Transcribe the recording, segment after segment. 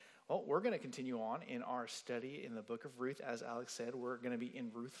Well, we're going to continue on in our study in the book of Ruth. As Alex said, we're going to be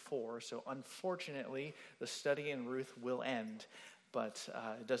in Ruth 4. So unfortunately, the study in Ruth will end. But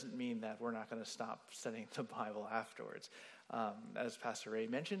it doesn't mean that we're not going to stop studying the Bible afterwards. As Pastor Ray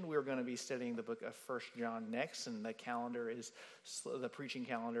mentioned, we're going to be studying the book of 1 John next. And the preaching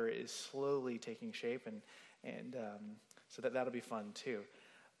calendar is slowly taking shape. And so that'll be fun too.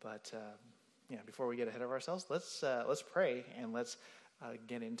 But before we get ahead of ourselves, let's pray and let's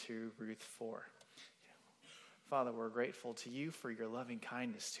get into Ruth 4. Father, we're grateful to you for your loving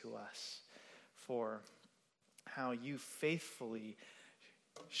kindness to us, for how you faithfully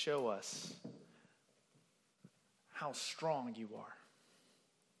show us how strong you are,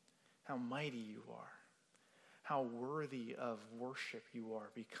 how mighty you are, how worthy of worship you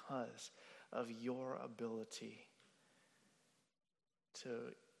are because of your ability to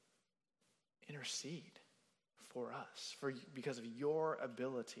intercede for us, because of your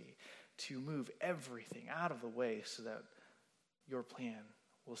ability to move everything out of the way so that your plan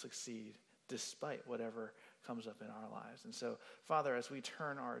will succeed despite whatever comes up in our lives. And so, Father, as we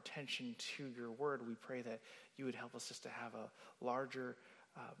turn our attention to your word, we pray that you would help us just to have a larger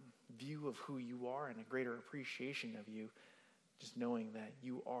view of who you are and a greater appreciation of you, just knowing that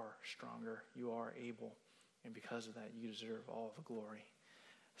you are stronger, you are able, and because of that, you deserve all the glory.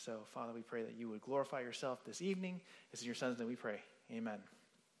 So, Father, we pray that you would glorify yourself this evening. It's in your Son's name we pray. Amen.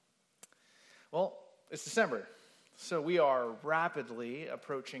 Well, it's December, so we are rapidly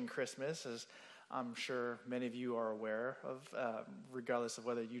approaching Christmas, as I'm sure many of you are aware of, regardless of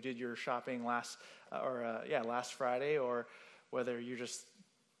whether you did your shopping last Friday or whether you're just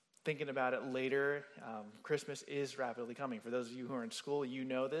thinking about it later. Christmas is rapidly coming. For those of you who are in school, you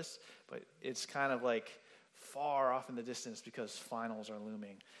know this, but it's kind of like far off in the distance because finals are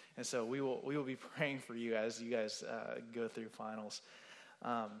looming. And so we will be praying for you as you guys go through finals.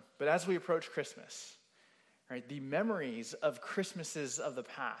 But as we approach Christmas, right, the memories of Christmases of the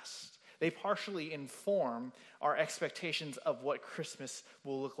past, they partially inform our expectations of what Christmas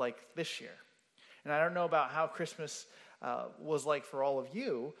will look like this year. And I don't know about how Christmas was like for all of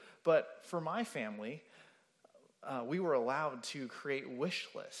you, but for my family, we were allowed to create wish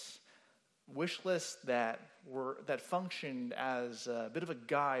lists that functioned as a bit of a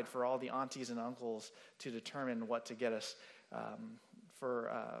guide for all the aunties and uncles to determine what to get us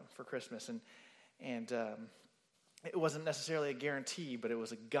for Christmas. And it wasn't necessarily a guarantee, but it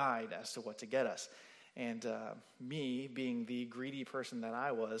was a guide as to what to get us. And me, being the greedy person that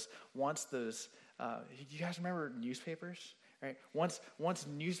I was, once those, you guys remember newspapers? Right? Once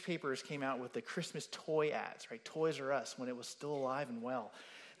newspapers came out with the Christmas toy ads, right? Toys R Us, when it was still alive and well.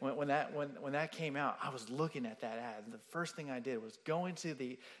 When that came out, I was looking at that ad, and the first thing I did was go into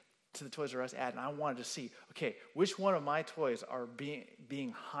the Toys R Us ad, and I wanted to see, okay, which one of my toys are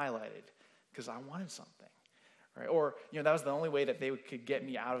being highlighted, because I wanted something, right? Or that was the only way that they could get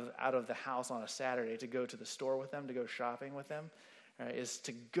me out of the house on a Saturday to go to the store with them, to go shopping with them, right? Is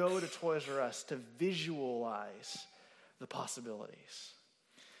to go to Toys R Us to visualize the possibilities.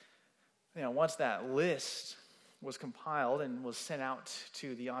 Once that list was compiled and was sent out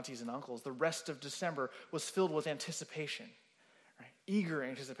to the aunties and uncles, the rest of December was filled with anticipation, right? Eager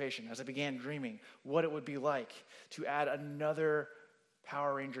anticipation as I began dreaming what it would be like to add another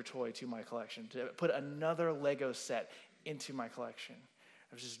Power Ranger toy to my collection, to put another Lego set into my collection.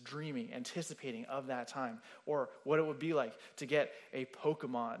 I was just dreaming, anticipating of that time, or what it would be like to get a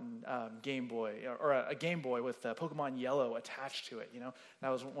Pokemon Game Boy, or a Game Boy with Pokemon Yellow attached to it. That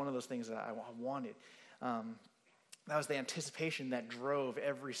was one of those things that I wanted. That was the anticipation that drove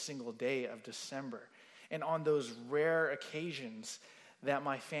every single day of December. And on those rare occasions that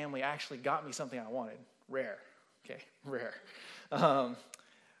my family actually got me something I wanted, rare.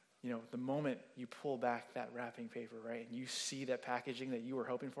 The moment you pull back that wrapping paper, right, and you see that packaging that you were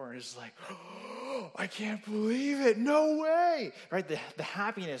hoping for, and it's just like, oh, I can't believe it, no way, right? The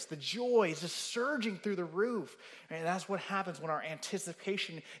happiness, the joy is just surging through the roof. And that's what happens when our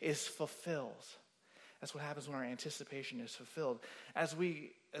anticipation is fulfilled. That's what happens when our anticipation is fulfilled. As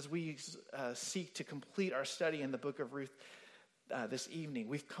we seek to complete our study in the book of Ruth this evening,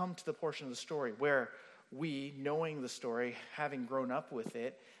 we've come to the portion of the story where we, knowing the story, having grown up with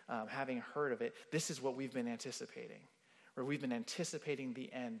it, having heard of it, this is what we've been anticipating. Where we've been anticipating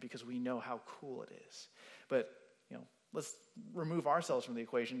the end because we know how cool it is. But, let's remove ourselves from the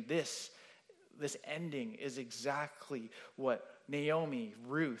equation. This ending is exactly what Naomi,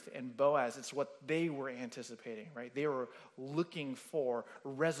 Ruth, and Boaz, it's what they were anticipating, right? They were looking for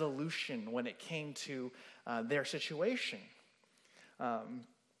resolution when it came to their situation.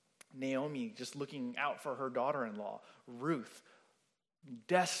 Naomi just looking out for her daughter-in-law. Ruth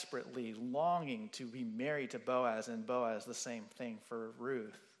desperately longing to be married to Boaz, and Boaz the same thing for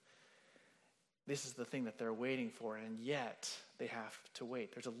Ruth. This is the thing that they're waiting for, and yet they have to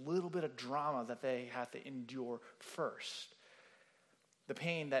wait. There's a little bit of drama that they have to endure first. The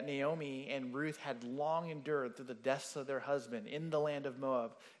pain that Naomi and Ruth had long endured through the deaths of their husband in the land of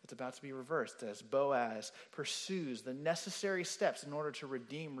Moab, it's about to be reversed as Boaz pursues the necessary steps in order to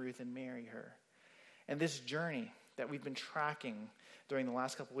redeem Ruth and marry her. And this journey that we've been tracking during the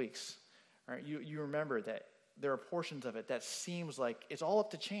last couple weeks, right, you remember that there are portions of it that seems like it's all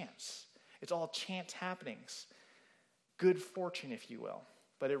up to chance. It's all chance happenings. Good fortune, if you will.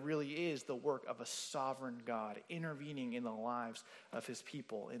 But it really is the work of a sovereign God intervening in the lives of his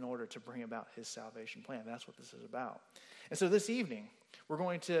people in order to bring about his salvation plan. That's what this is about. And so this evening, we're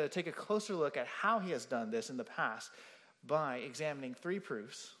going to take a closer look at how he has done this in the past by examining 3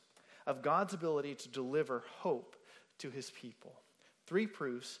 proofs of God's ability to deliver hope to his people. 3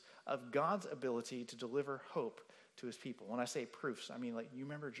 proofs of God's ability to deliver hope to his people. When I say proofs, I mean, like, you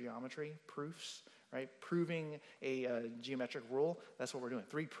remember geometry? Proofs? Right? Proving a geometric rule. That's what we're doing.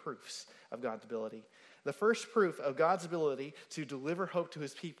 3 proofs of God's ability. The first proof of God's ability to deliver hope to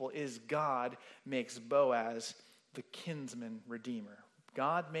his people is God makes Boaz the kinsman redeemer.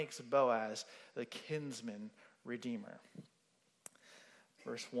 God makes Boaz the kinsman redeemer.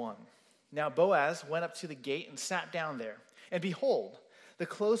 Verse 1. Now Boaz went up to the gate and sat down there. And behold, the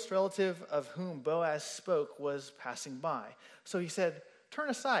close relative of whom Boaz spoke was passing by. So he said, "Turn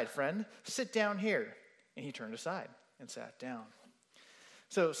aside, friend. Sit down here." And he turned aside and sat down.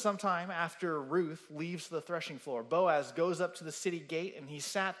 So sometime after Ruth leaves the threshing floor, Boaz goes up to the city gate, and he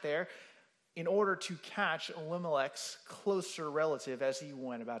sat there in order to catch Elimelech's closer relative as he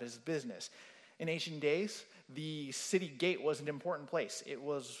went about his business. In ancient days, the city gate was an important place. It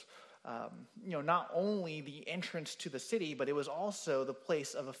was not only the entrance to the city, but it was also the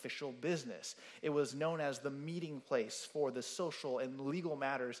place of official business. It was known as the meeting place for the social and legal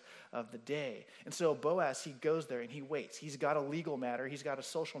matters of the day. And so Boaz, he goes there and he waits. He's got a legal matter, he's got a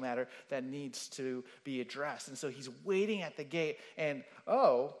social matter that needs to be addressed. And so he's waiting at the gate, and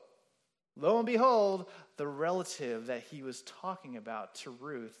lo and behold, the relative that he was talking about to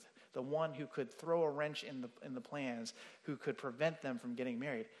Ruth, the one who could throw a wrench in the plans, who could prevent them from getting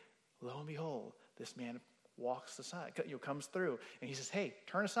married, lo and behold, this man walks aside, comes through, and he says, "Hey,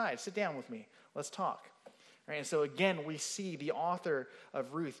 turn aside, sit down with me, let's talk." Right? And so again, we see the author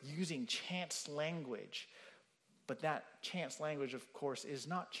of Ruth using chance language, but that chance language, of course, is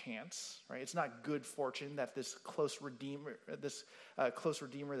not chance, right? It's not good fortune that this close redeemer, this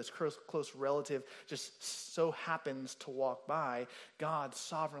close relative just so happens to walk by. God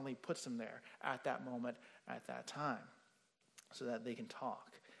sovereignly puts him there at that moment, at that time, so that they can talk.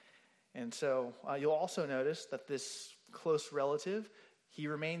 And so you'll also notice that this close relative, he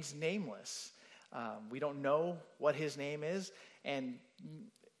remains nameless. We don't know what his name is, and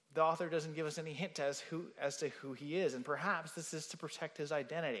the author doesn't give us any hint as to who he is. And perhaps this is to protect his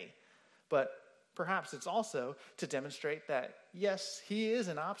identity. But perhaps it's also to demonstrate that, yes, he is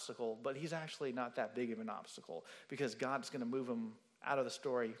an obstacle, but he's actually not that big of an obstacle, because God's going to move him out of the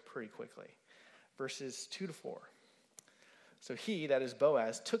story pretty quickly. Verses 2-4. So he, that is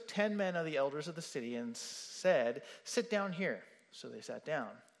Boaz, took 10 men of the elders of the city and said, "Sit down here." So they sat down.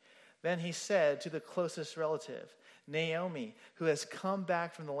 Then he said to the closest relative, "Naomi, who has come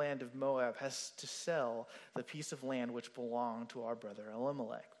back from the land of Moab, has to sell the piece of land which belonged to our brother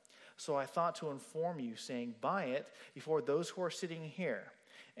Elimelech. So I thought to inform you, saying, buy it before those who are sitting here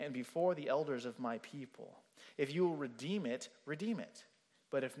and before the elders of my people. If you will redeem it, redeem it.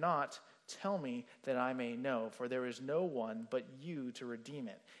 But if not, tell me that I may know, for there is no one but you to redeem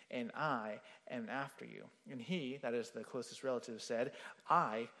it, and I am after you." And he, that is the closest relative, said,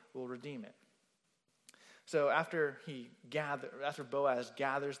 "I will redeem it." So after Boaz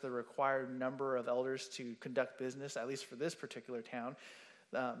gathers the required number of elders to conduct business, at least for this particular town,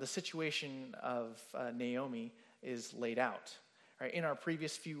 the situation of Naomi is laid out. Right, in our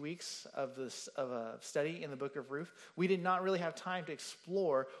previous few weeks of a study in the book of Ruth, we did not really have time to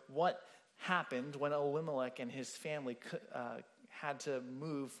explore what happened when Elimelech and his family had to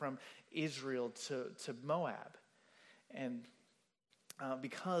move from Israel to Moab. And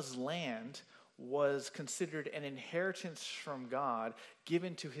because land was considered an inheritance from God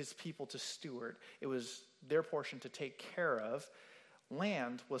given to his people to steward, it was their portion to take care of.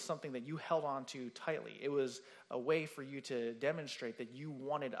 Land was something that you held on to tightly. It was a way for you to demonstrate that you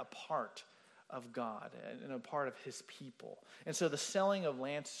wanted a part of God and a part of his people. And so the selling of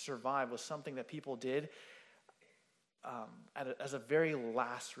land to survive was something that people did as a very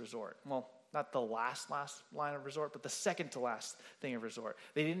last resort. Well, not the last line of resort, but the second to last thing of resort.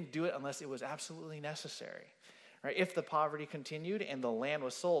 They didn't do it unless it was absolutely necessary. Right? If the poverty continued and the land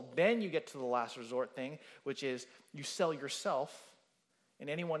was sold, then you get to the last resort thing, which is you sell yourself and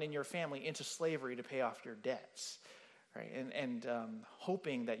anyone in your family into slavery to pay off your debts. Right? And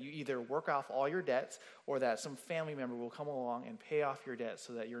hoping that you either work off all your debts or that some family member will come along and pay off your debts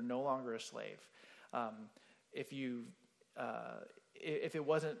so that you're no longer a slave. If it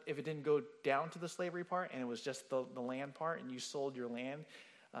didn't go down to the slavery part and it was just the land part and you sold your land,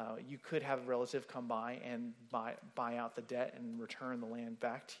 you could have a relative come by and buy out the debt and return the land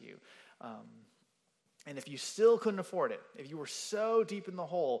back to you. And if you still couldn't afford it, if you were so deep in the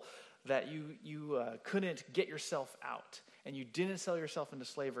hole that you couldn't get yourself out and you didn't sell yourself into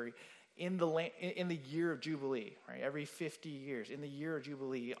slavery, in the year of Jubilee, right, every 50 years, in the year of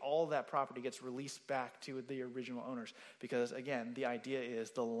Jubilee, all that property gets released back to the original owners because, again, the idea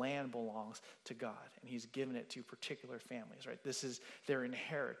is the land belongs to God, and he's given it to particular families, right? This is their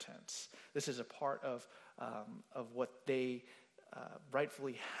inheritance. This is a part of what they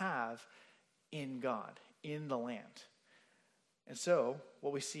rightfully have in God, in the land. And so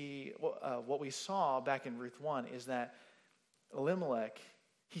what we saw back in Ruth 1 is that Elimelech,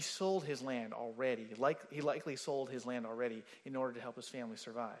 he sold his land already. He likely sold his land already in order to help his family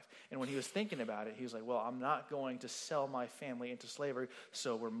survive. And when he was thinking about it, he was like, well, I'm not going to sell my family into slavery,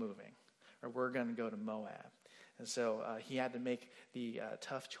 so we're moving. Or we're going to go to Moab. And so he had to make the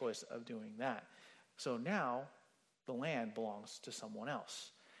tough choice of doing that. So now the land belongs to someone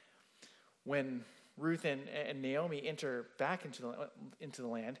else. When Ruth and Naomi enter back into the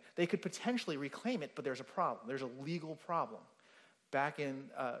land, they could potentially reclaim it, but there's a problem. There's a legal problem. Back in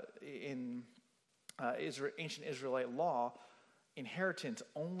ancient Israelite law, inheritance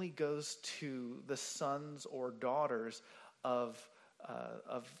only goes to the sons or daughters of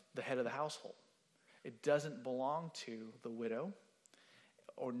the head of the hushold. It doesn't belong to the widow,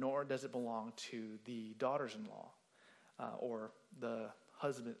 nor does it belong to the daughters-in-law, or the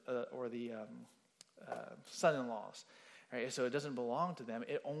husband, or the son-in-laws. Right? So it doesn't belong to them.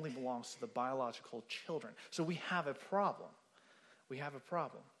 It only belongs to the biological children. So we have a problem.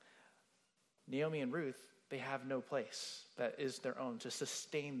 Naomi and Ruth, they have no place that is their own to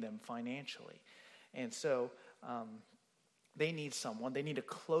sustain them financially. And so they need a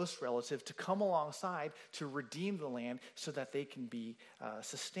close relative to come alongside to redeem the land so that they can be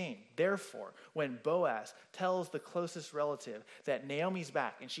sustained. Therefore, when Boaz tells the closest relative that Naomi's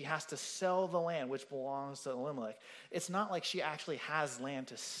back and she has to sell the land which belongs to Elimelech, it's not like she actually has land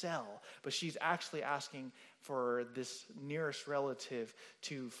to sell, but she's actually asking for this nearest relative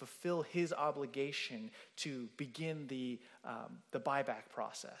to fulfill his obligation to begin the buyback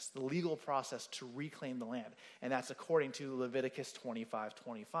process, the legal process to reclaim the land. And that's according to Leviticus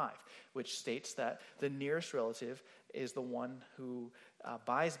 25:25, which states that the nearest relative is the one who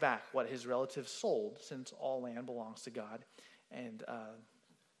buys back what his relative sold, since all land belongs to God. And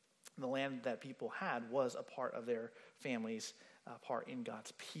the land that people had was a part of their family's part in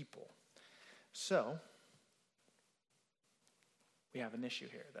God's people. So we have an issue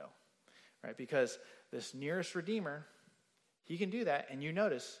here, though, right? Because this nearest redeemer, he can do that. And you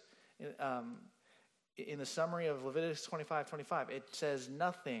notice in the summary of Leviticus 25:25, it says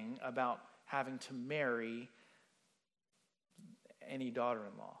nothing about having to marry any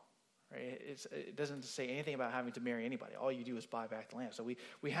daughter-in-law, right? It doesn't say anything about having to marry anybody. All you do is buy back the land. So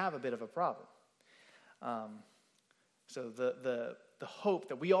we have a bit of a problem. So the hope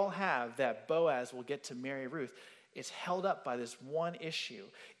that we all have that Boaz will get to marry Ruth, it's held up by this one issue.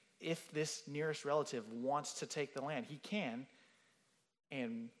 If this nearest relative wants to take the land, he can.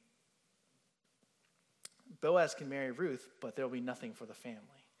 And Boaz can marry Ruth, but there'll be nothing for the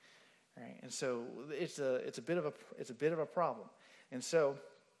family. Right? And so it's a bit of a problem. And so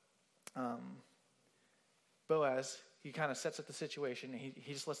Boaz, he kind of sets up the situation, and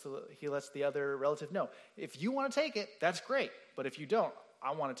he just lets the other relative know, if you want to take it, that's great. But if you don't,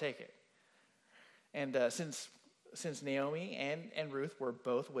 I want to take it. And since Naomi and Ruth were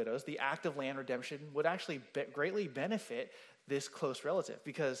both widows, the act of land redemption would actually greatly benefit this close relative,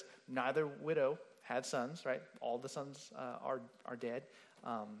 because neither widow had sons, right? All the sons are dead.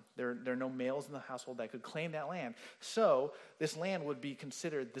 There are no males in the household that could claim that land. So this land would be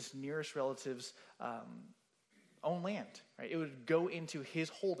considered this nearest relative's own land, right? It would go into his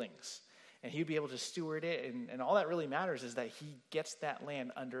holdings, and he'd be able to steward it. And all that really matters is that he gets that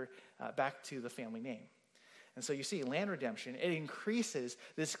land back to the family name. And so you see, land redemption, it increases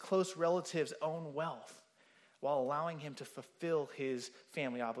this close relative's own wealth while allowing him to fulfill his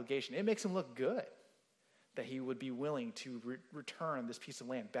family obligation. It makes him look good. that he would be willing to return this piece of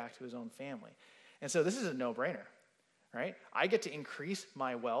land back to his own family. And so this is a no-brainer, right? I get to increase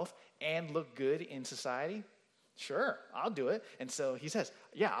my wealth and look good in society. Sure, I'll do it. And so he says,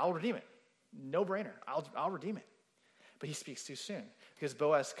 yeah, I'll redeem it. No-brainer. I'll redeem it. But he speaks too soon, because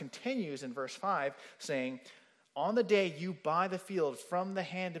Boaz continues in verse 5 saying, on the day you buy the field from the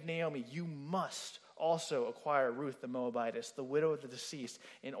hand of Naomi, you must also acquire Ruth the Moabitess, the widow of the deceased,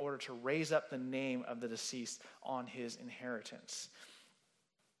 in order to raise up the name of the deceased on his inheritance.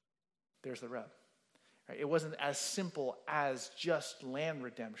 There's the rub. Right? It wasn't as simple as just land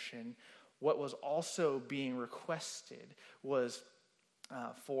redemption. What was also being requested was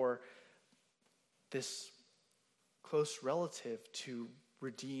for this close relative to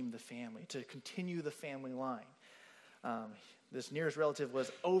redeem the family, to continue the family line. This nearest relative was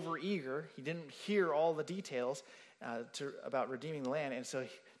overeager. He didn't hear all the details about redeeming the land. And so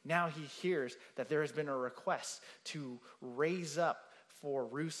now he hears that there has been a request to raise up for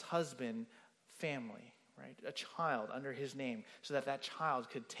Ruth's husband family, right? A child under his name, so that that child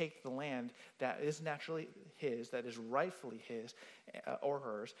could take the land that is naturally his, that is rightfully his or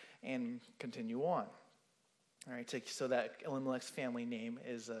hers, and continue on. All right, so that Elimelech's family name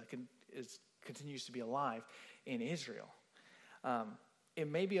continues to be alive in Israel. It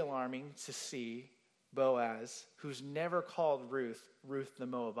may be alarming to see Boaz, who's never called Ruth the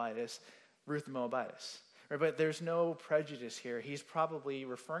Moabitess. Right? But there's no prejudice here. He's probably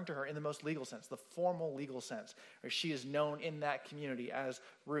referring to her in the most legal sense, the formal legal sense. Right? She is known in that community as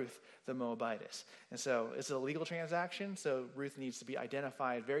Ruth the Moabitess. And so it's a legal transaction, so Ruth needs to be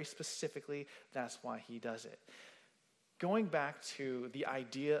identified very specifically. That's why he does it. Going back to the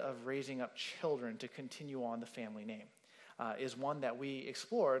idea of raising up children to continue on the family name. Is one that we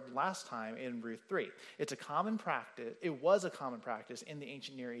explored last time in Ruth 3. It's a common practice. It was a common practice in the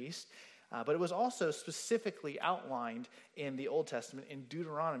ancient Near East, but it was also specifically outlined in the Old Testament in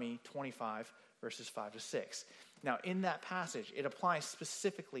Deuteronomy 25, verses 5 to 6. Now, in that passage, it applies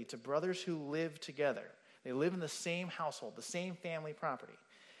specifically to brothers who live together. They live in the same household, the same family property.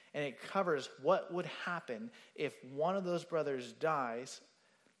 And it covers what would happen if one of those brothers dies,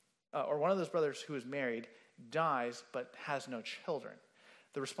 or one of those brothers who is married dies but has no children.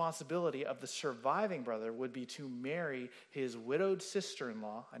 The responsibility of the surviving brother would be to marry his widowed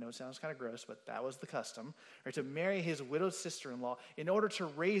sister-in-law. I know it sounds kind of gross, but that was the custom. Or to marry his widowed sister-in-law in order to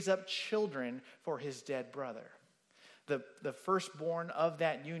raise up children for his dead brother. The firstborn of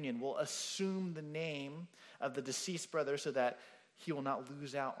that union will assume the name of the deceased brother so that he will not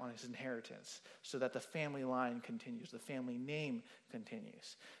lose out on his inheritance, so that the family line continues, the family name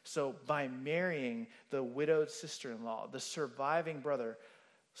continues. So by marrying the widowed sister-in-law, the surviving brother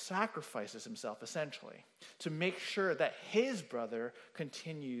sacrifices himself essentially to make sure that his brother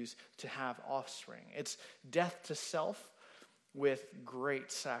continues to have offspring. It's death to self with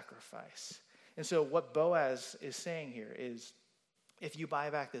great sacrifice. And so what Boaz is saying here is, if you buy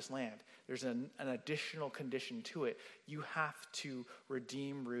back this land, there's an additional condition to it. You have to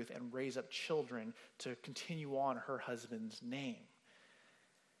redeem Ruth and raise up children to continue on her husband's name.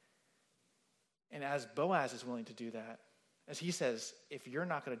 And as Boaz is willing to do that, as he says, if you're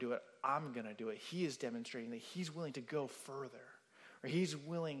not going to do it, I'm going to do it. He is demonstrating that he's willing to go further. Or he's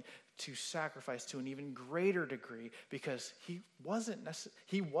willing to sacrifice to an even greater degree, because he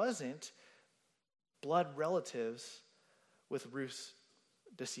wasn't blood relatives with Ruth's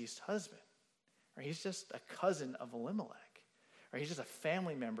deceased husband. Right? He's just a cousin of Elimelech. Right? He's just a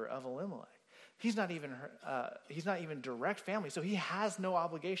family member of Elimelech. He's not even direct family, so he has no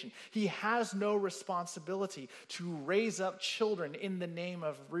obligation. He has no responsibility to raise up children in the name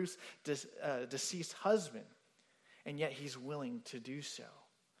of Ruth's deceased husband. And yet he's willing to do so.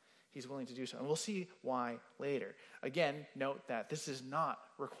 He's willing to do so. And we'll see why later. Again, note that this is not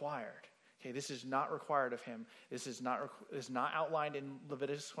required. Okay, this is not required of him. This is not outlined in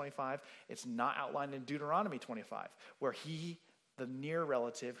Leviticus 25. It's not outlined in Deuteronomy 25, where he, the near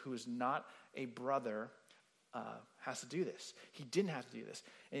relative who is not a brother, has to do this. He didn't have to do this.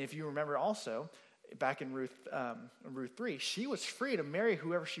 And if you remember also, back in Ruth 3, she was free to marry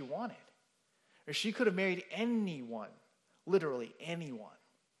whoever she wanted. Or she could have married anyone, literally anyone.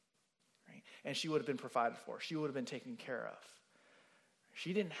 Right? And she would have been provided for. She would have been taken care of.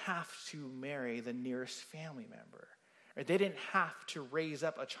 She didn't have to marry the nearest family member. Right? They didn't have to raise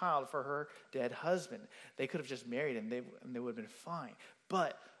up a child for her dead husband. They could have just married him, and they would have been fine.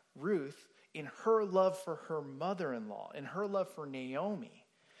 But Ruth, in her love for her mother-in-law, in her love for Naomi,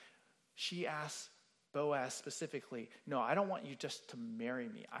 she asked Boaz specifically, no, I don't want you just to marry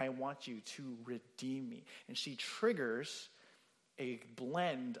me. I want you to redeem me. And she triggers a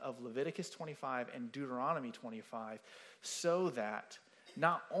blend of Leviticus 25 and Deuteronomy 25 so that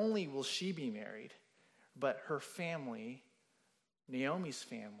not only will she be married, but her family, Naomi's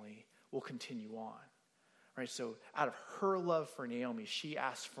family, will continue on. Right? So out of her love for Naomi, she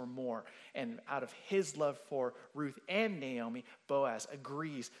asks for more. And out of his love for Ruth and Naomi, Boaz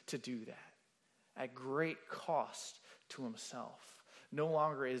agrees to do that at great cost to himself. No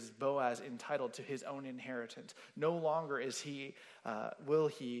longer is Boaz entitled to his own inheritance. No longer will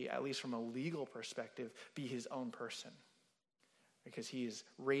he, at least from a legal perspective, be his own person. Because he is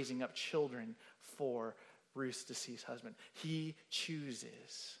raising up children for Ruth's deceased husband. He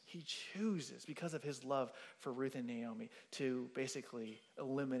chooses, because of his love for Ruth and Naomi, to basically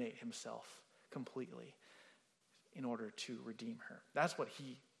eliminate himself completely in order to redeem her. That's what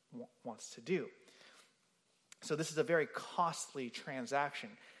he wants to do. So this is a very costly transaction,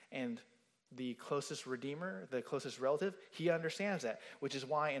 and the closest redeemer, the closest relative, he understands that, which is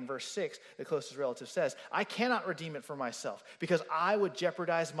why in verse 6, the closest relative says, I cannot redeem it for myself because I would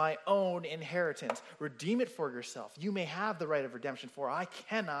jeopardize my own inheritance. Redeem it for yourself. You may have the right of redemption, for I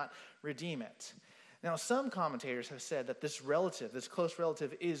cannot redeem it. Now, some commentators have said that this relative, this close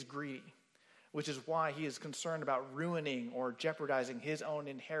relative, is greedy, which is why he is concerned about ruining or jeopardizing his own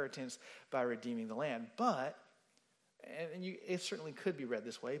inheritance by redeeming the land. But it certainly could be read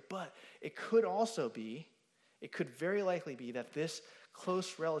this way, but it could very likely be that this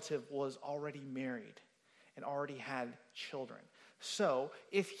close relative was already married and already had children. So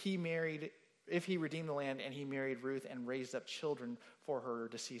if he redeemed the land and he married Ruth and raised up children for her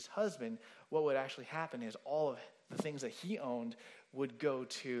deceased husband, what would actually happen is all of the things that he owned would go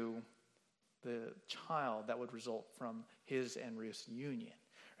to the child that would result from his and Ruth's union.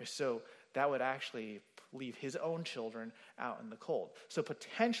 So that would actually leave his own children out in the cold. So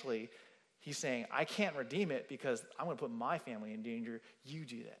potentially, he's saying, I can't redeem it because I'm going to put my family in danger. You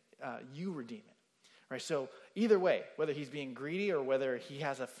do that. You redeem it. Right? So either way, whether he's being greedy or whether he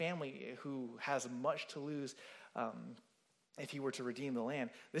has a family who has much to lose if he were to redeem the land,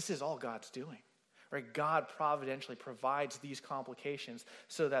 this is all God's doing. Right? God providentially provides these complications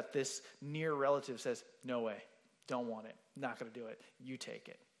so that this near relative says, no way, don't want it, not going to do it, you take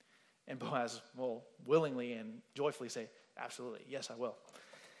it. And Boaz will willingly and joyfully say, absolutely, yes, I will.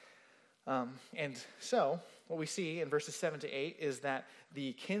 And so what we see in verses 7 to 8 is that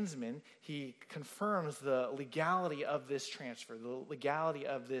the kinsman, he confirms the legality of this transfer, the legality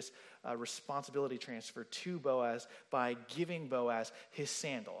of this responsibility transfer to Boaz by giving Boaz his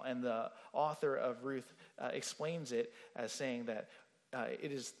sandal. And the author of Ruth explains it as saying that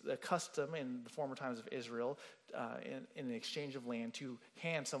it is the custom in the former times of Israel in the exchange of land to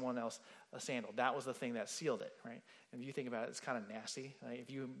hand someone else a sandal. That was the thing that sealed it, right? And if you think about it, it's kind of nasty. Right?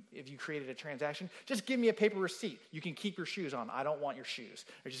 If you created a transaction, just give me a paper receipt. You can keep your shoes on. I don't want your shoes.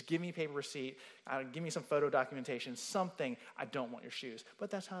 Or just give me a paper receipt. Give me some photo documentation, something. I don't want your shoes. But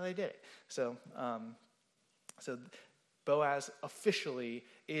that's how they did it. So Boaz officially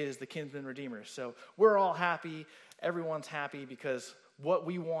is the kinsman redeemer. So we're all happy. Everyone's happy because what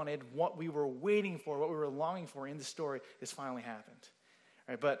we wanted, what we were waiting for, what we were longing for in the story has finally happened.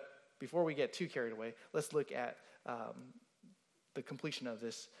 All right, but before we get too carried away, let's look at the completion of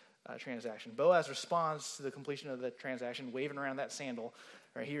this transaction. Boaz responds to the completion of the transaction, waving around that sandal.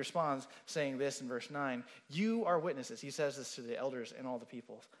 Right, he responds saying this in verse 9, you are witnesses. He says this to the elders and all the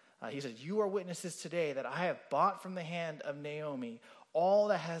people. He says, you are witnesses today that I have bought from the hand of Naomi all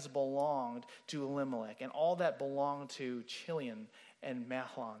that has belonged to Elimelech and all that belonged to Chilion and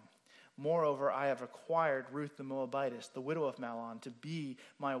Mahlon. Moreover, I have acquired Ruth the Moabitess, the widow of Mahlon, to be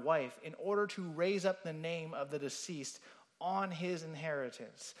my wife in order to raise up the name of the deceased on his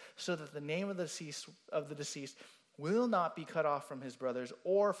inheritance, so that the name of the deceased will not be cut off from his brothers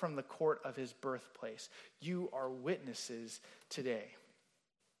or from the court of his birthplace. You are witnesses today.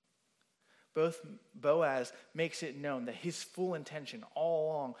 Boaz makes it known that his full intention all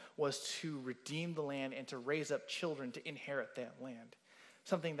along was to redeem the land and to raise up children to inherit that land.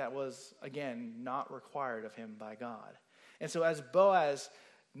 Something that was, again, not required of him by God. And so as Boaz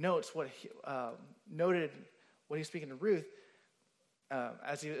notes what he was speaking to Ruth,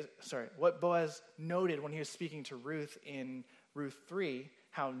 what Boaz noted when he was speaking to Ruth in Ruth 3,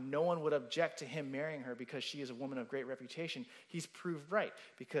 how no one would object to him marrying her because she is a woman of great reputation, he's proved right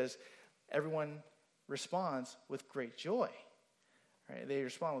because everyone responds with great joy. Right? They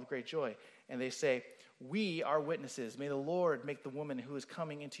respond with great joy. And they say, we are witnesses. May the Lord make the woman who is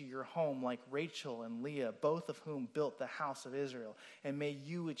coming into your home like Rachel and Leah, both of whom built the house of Israel. And may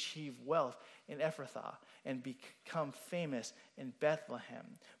you achieve wealth in Ephrathah and become famous in Bethlehem.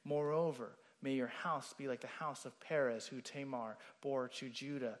 Moreover, May your house be like the house of Perez, who Tamar bore to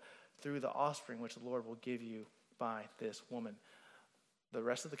Judah through the offspring which the Lord will give you by this woman. The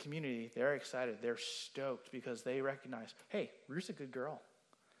rest of the community, they're excited. They're stoked because they recognize, hey, Ruth's a good girl.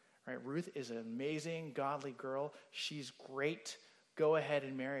 Right? Ruth is an amazing, godly girl. She's great. Go ahead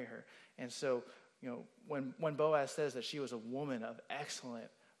and marry her. And so, when Boaz says that she was a woman of excellent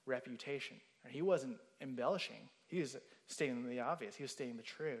reputation, right, he wasn't embellishing. He was stating the obvious. He was stating the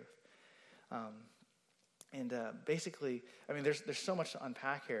truth. Basically, there's so much to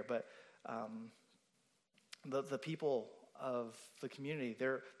unpack here, but the people of the community,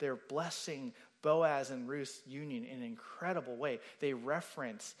 they're blessing Boaz and Ruth's union in an incredible way. They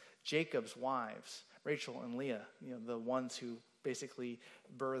reference Jacob's wives, Rachel and Leah, the ones who basically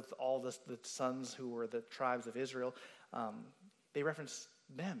birthed all the sons who were the tribes of Israel. They reference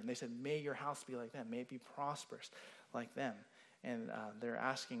them, and they said, may your house be like them. May it be prosperous like them. And they're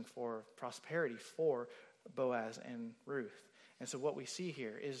asking for prosperity for Boaz and Ruth. And so what we see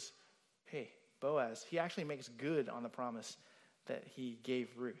here is, hey, Boaz, he actually makes good on the promise that he gave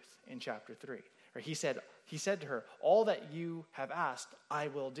Ruth in chapter 3. Or he said to her, all that you have asked, I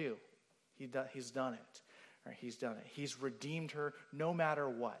will do. He's done it. Or he's done it. He's redeemed her no matter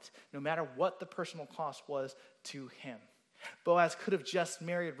what the personal cost was to him. Boaz could have just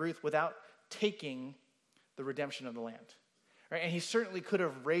married Ruth without taking the redemption of the land. Right? And he certainly could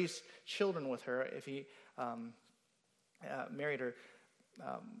have raised children with her if he married her,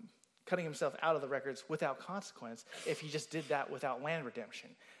 cutting himself out of the records without consequence if he just did that without land redemption.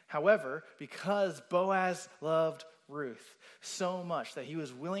 However, because Boaz loved Ruth so much that he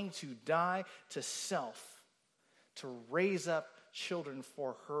was willing to die to self to raise up children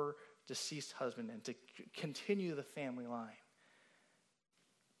for her deceased husband and to continue the family line.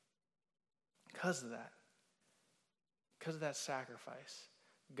 Because of that sacrifice,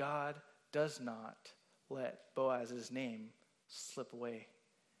 God does not let Boaz's name slip away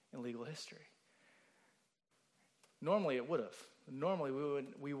in legal history. Normally it would have. Normally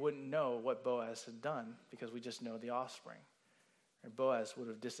we wouldn't know what Boaz had done because we just know the offspring. And Boaz would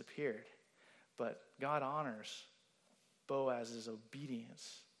have disappeared. But God honors Boaz's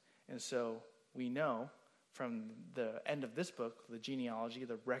obedience. And so we know from the end of this book, the genealogy,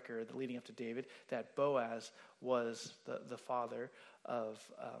 the record, the leading up to David, that Boaz was the father of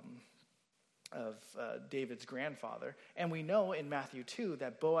David's grandfather. And we know in Matthew 2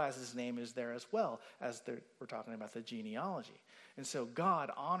 that Boaz's name is there as well, as we're talking about the genealogy. And so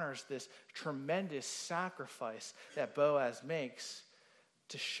God honors this tremendous sacrifice that Boaz makes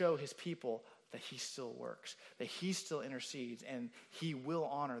to show his people that he still works, that he still intercedes, and he will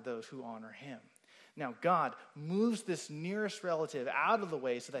honor those who honor him. Now, God moves this nearest relative out of the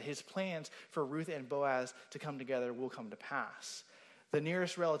way so that his plans for Ruth and Boaz to come together will come to pass. The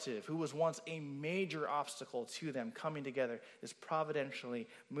nearest relative, who was once a major obstacle to them coming together, is providentially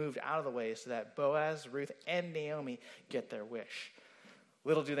moved out of the way so that Boaz, Ruth, and Naomi get their wish.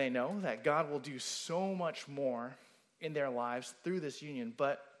 Little do they know that God will do so much more in their lives through this union,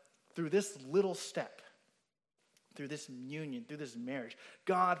 but through this little step, through this union, through this marriage,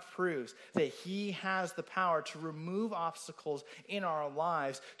 God proves that he has the power to remove obstacles in our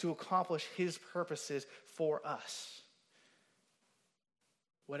lives to accomplish his purposes for us.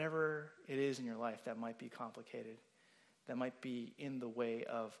 Whatever it is in your life that might be complicated, that might be in the way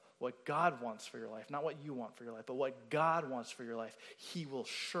of what God wants for your life, not what you want for your life, but what God wants for your life, he will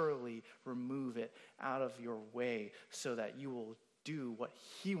surely remove it out of your way so that you will do what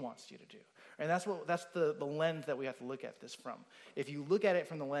he wants you to do. And that's the lens that we have to look at this from. If you look at it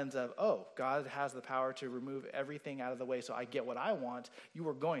from the lens of, oh, God has the power to remove everything out of the way so I get what I want, you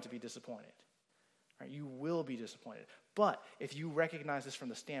are going to be disappointed. Right? You will be disappointed. But if you recognize this from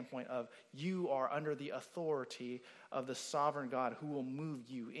the standpoint of you are under the authority of the sovereign God who will move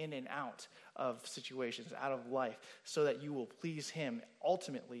you in and out of situations, out of life, so that you will please him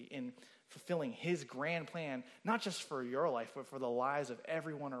ultimately in fulfilling his grand plan, not just for your life, but for the lives of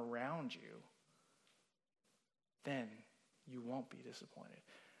everyone around you, then you won't be disappointed.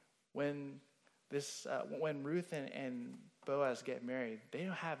 When Ruth and Boaz get married, they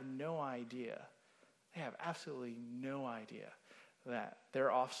have no idea. They have absolutely no idea that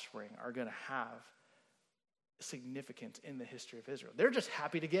their offspring are going to have significance in the history of Israel. They're just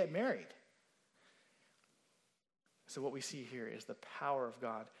happy to get married. So what we see here is the power of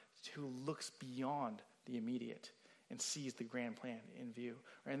God who looks beyond the immediate and sees the grand plan in view.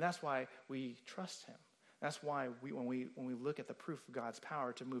 And that's why we trust him. That's why when we look at the proof of God's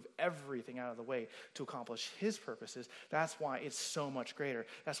power to move everything out of the way to accomplish his purposes, that's why it's so much greater.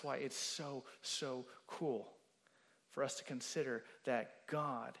 That's why it's so cool for us to consider that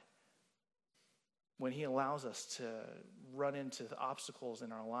God when he allows us to run into the obstacles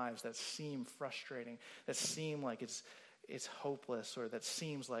in our lives that seem frustrating, that seem like it's hopeless, or that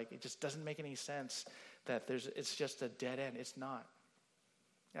seems like it just doesn't make any sense, that it's just a dead end. It's not.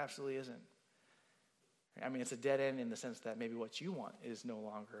 It absolutely isn't. I mean, it's a dead end in the sense that maybe what you want is no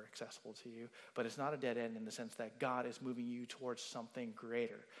longer accessible to you, but it's not a dead end in the sense that God is moving you towards something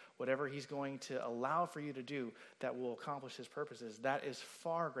greater. Whatever he's going to allow for you to do that will accomplish his purposes, that is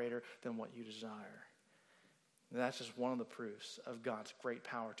far greater than what you desire. And that's just one of the proofs of God's great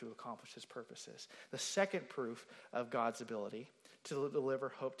power to accomplish his purposes. The second proof of God's ability to deliver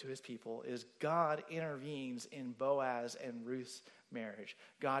hope to his people is God intervenes in Boaz and Ruth's marriage.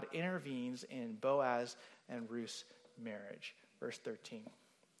 God intervenes in Boaz and Ruth's marriage. Verse 13.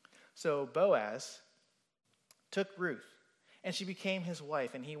 So Boaz took Ruth, and she became his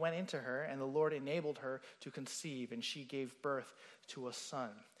wife, and he went into her, and the Lord enabled her to conceive, and she gave birth to a son.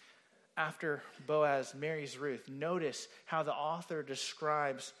 After Boaz marries Ruth, notice how the author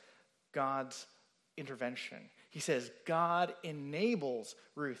describes God's intervention. He says, God enables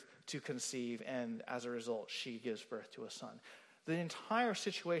Ruth to conceive, and as a result, she gives birth to a son. The entire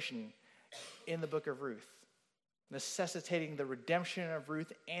situation in the book of Ruth, necessitating the redemption of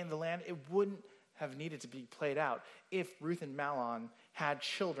Ruth and the land, it wouldn't have needed to be played out if Ruth and Mahlon had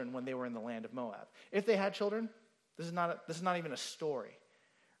children when they were in the land of Moab. If they had children, this is not even a story.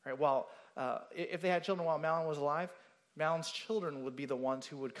 Right? If they had children while Mahlon was alive, Mahlon's children would be the ones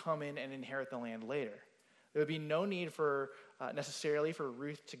who would come in and inherit the land later. There would be no need for necessarily for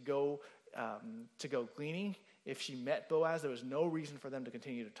Ruth to go gleaning. If she met Boaz, there was no reason for them to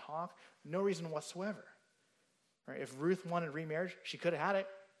continue to talk, no reason whatsoever. Right? If Ruth wanted remarriage, she could have had it.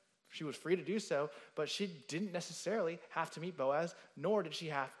 She was free to do so, but she didn't necessarily have to meet Boaz, nor did she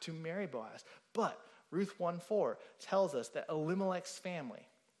have to marry Boaz. But Ruth 1:4 tells us that Elimelech's family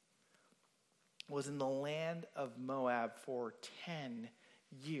was in the land of Moab for 10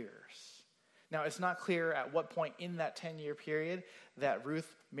 years. Now, it's not clear at what point in that 10-year period that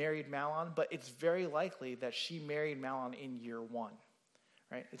Ruth married Mahlon, but it's very likely that she married Mahlon in year 1.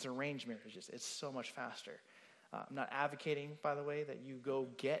 Right? It's arranged marriages. It's so much faster. I'm not advocating, by the way, that you go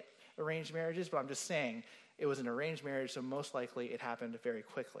get arranged marriages, but I'm just saying it was an arranged marriage, so most likely it happened very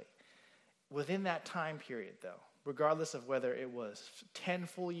quickly. Within that time period, though, regardless of whether it was 10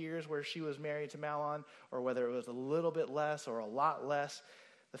 full years where she was married to Mahlon, or whether it was a little bit less or a lot less,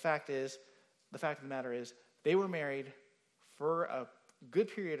 the fact of the matter is they were married for a good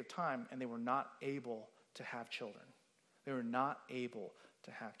period of time, and they were not able to have children. They were not able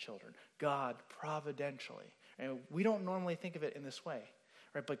to have children. God providentially, and we don't normally think of it in this way,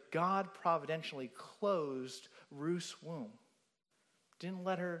 right? But God providentially closed Ruth's womb. Didn't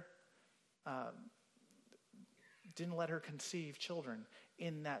let her conceive children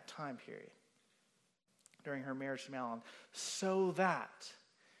in that time period during her marriage to Mahlon, so that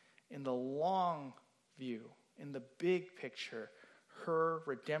in the long view, in the big picture, her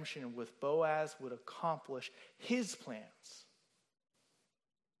redemption with Boaz would accomplish his plans.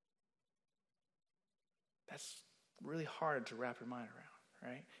 That's really hard to wrap your mind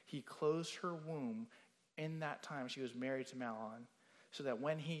around, right? He closed her womb in that time she was married to Mahlon, so that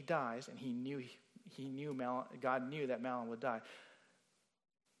when he dies, and God knew that Mahlon would die,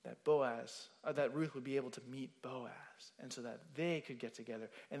 that Ruth would be able to meet Boaz, and so that they could get together,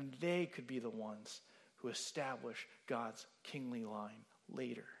 and they could be the ones who establish God's kingly line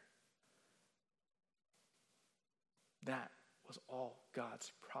later. That was all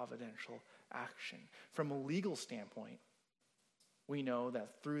God's providential action. From a legal standpoint, we know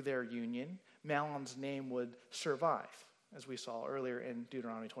that through their union, Mahlon's name would survive, as we saw earlier in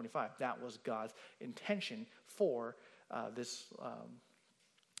Deuteronomy 25. That was God's intention for this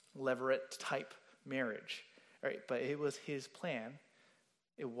Levirate-type marriage. Right? But it was his plan.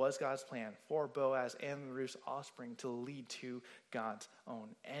 It was God's plan for Boaz and Ruth's offspring to lead to God's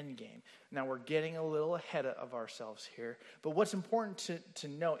own end game. Now, we're getting a little ahead of ourselves here, but what's important to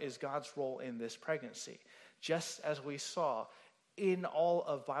note is God's role in this pregnancy. Just as we saw in all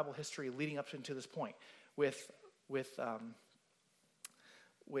of Bible history leading up to this point, with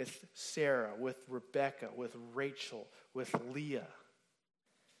Sarah, with Rebecca, with Rachel, with Leah,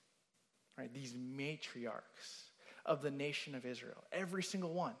 right? These matriarchs of the nation of Israel, every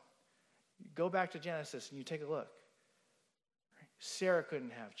single one. You go back to Genesis and you take a look. Right? Sarah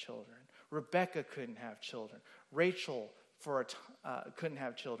couldn't have children. Rebecca couldn't have children. Rachel couldn't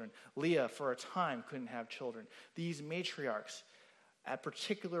have children. Leah, for a time, couldn't have children. These matriarchs, at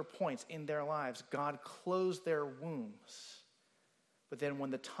particular points in their lives, God closed their wombs. But then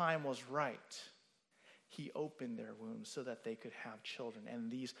when the time was right, he opened their wombs so that they could have children.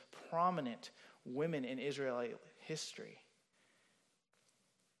 And these prominent women in Israelite history,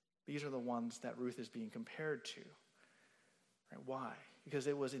 these are the ones that Ruth is being compared to. Right? Why? Because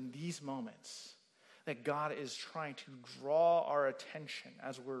it was in these moments that God is trying to draw our attention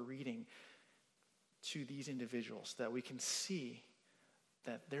as we're reading to these individuals, that we can see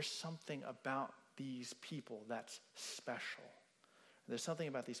that there's something about these people that's special. There's something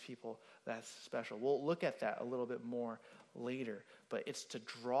about these people that's special. We'll look at that a little bit more later, but it's to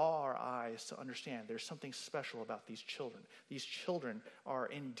draw our eyes to understand there's something special about these children. These children are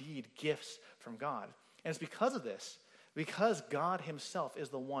indeed gifts from God. And it's because of this, because God himself is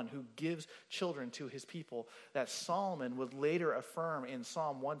the one who gives children to his people, that Solomon would later affirm in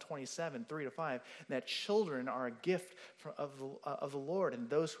Psalm 127, 3-5, that children are a gift of the Lord, and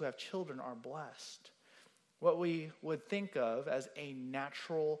those who have children are blessed. What we would think of as a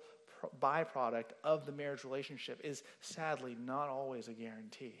natural byproduct of the marriage relationship is sadly not always a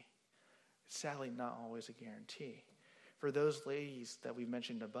guarantee. It's sadly not always a guarantee. For those ladies that we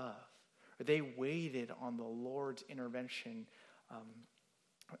mentioned above, they waited on the Lord's intervention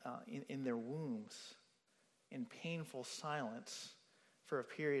in their wombs in painful silence for a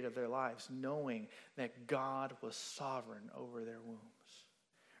period of their lives, knowing that God was sovereign over their wombs.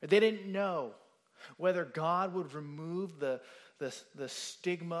 They didn't know whether God would remove the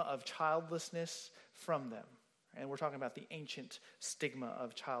stigma of childlessness from them. And we're talking about the ancient stigma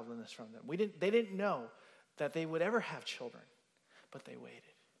of childlessness from them. They didn't know that they would ever have children, but they waited.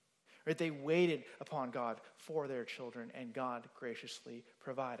 Right? They waited upon God for their children, and God graciously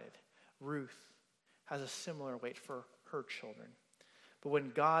provided. Ruth has a similar wait for her children. But when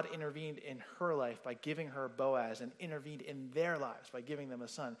God intervened in her life by giving her Boaz and intervened in their lives by giving them a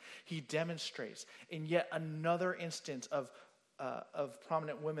son, he demonstrates in yet another instance of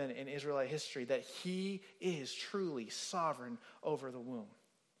prominent women in Israelite history that he is truly sovereign over the womb,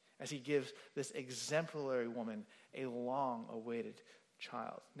 as he gives this exemplary woman a long-awaited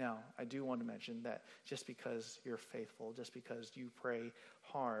child. Now, I do want to mention that just because you're faithful, just because you pray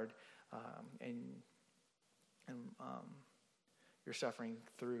hard, and you're suffering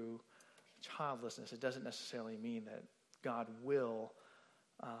through childlessness, it doesn't necessarily mean that God will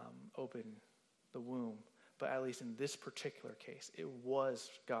open the womb. But at least in this particular case, it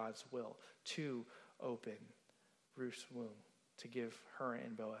was God's will to open Ruth's womb, to give her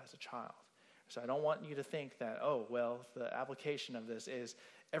and Boaz a child. So I don't want you to think that, oh, well, the application of this is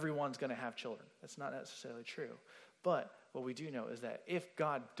everyone's going to have children. That's not necessarily true. But what we do know is that if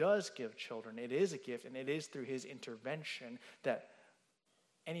God does give children, it is a gift, and it is through his intervention that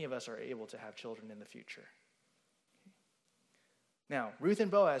any of us are able to have children in the future. Now, Ruth and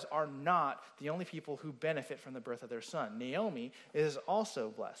Boaz are not the only people who benefit from the birth of their son. Naomi is also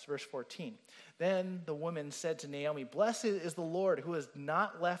blessed. Verse 14. Then the woman said to Naomi, "Blessed is the Lord who has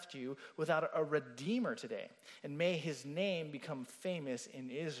not left you without a redeemer today, and may his name become famous in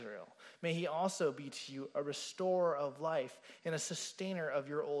Israel. May he also be to you a restorer of life and a sustainer of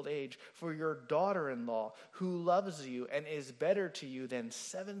your old age, for your daughter-in-law, who loves you and is better to you than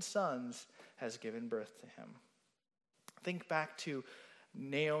 7 sons, has given birth to him." Think back to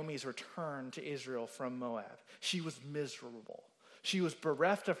Naomi's return to Israel from Moab. She was miserable. She was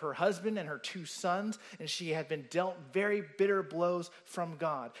bereft of her husband and her 2 sons, and she had been dealt very bitter blows from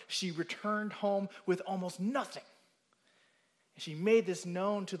God. She returned home with almost nothing. And she made this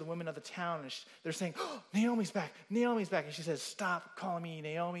known to the women of the town, and they're saying, "Oh, Naomi's back, Naomi's back." And she says, "Stop calling me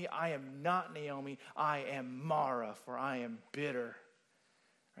Naomi. I am not Naomi. I am Mara, for I am bitter."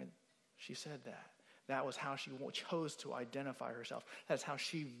 Right? She said that. That was how she chose to identify herself. That's how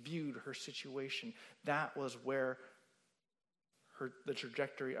she viewed her situation. That was where the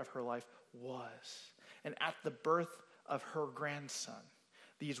trajectory of her life was. And at the birth of her grandson,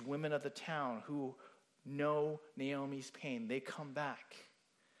 these women of the town who know Naomi's pain, they come back.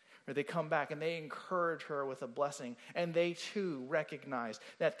 Or they come back and they encourage her with a blessing. And they too recognize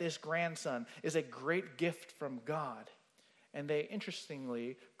that this grandson is a great gift from God. And they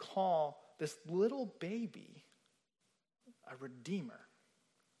interestingly call this little baby a redeemer.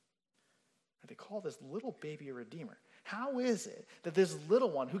 They call this little baby a redeemer. How is it that this little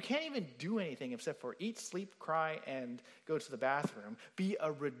one, who can't even do anything except for eat, sleep, cry, and go to the bathroom, be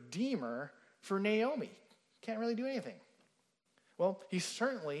a redeemer for Naomi? Can't really do anything. Well, he's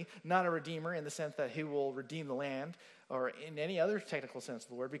certainly not a redeemer in the sense that he will redeem the land, or in any other technical sense of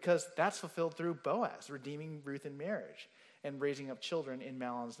the word, because that's fulfilled through Boaz, redeeming Ruth in marriage and raising up children in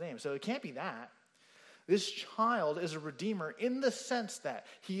Mahlon's name. So it can't be that. This child is a redeemer in the sense that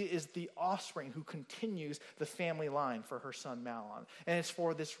he is the offspring who continues the family line for her son Mahlon. And it's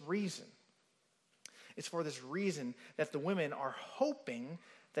for this reason. It's for this reason that the women are hoping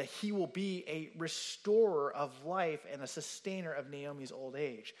that he will be a restorer of life and a sustainer of Naomi's old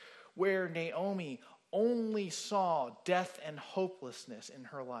age, where Naomi only saw death and hopelessness in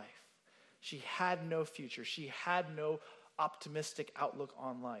her life. She had no future. She had no optimistic outlook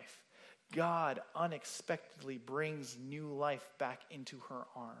on life. God unexpectedly brings new life back into her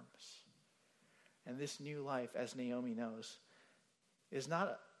arms. And this new life, as Naomi knows, is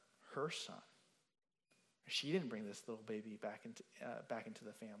not her son. She didn't bring this little baby back into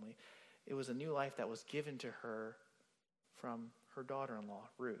the family. It was a new life that was given to her from her daughter-in-law,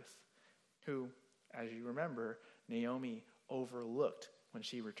 Ruth, who, as you remember, Naomi overlooked when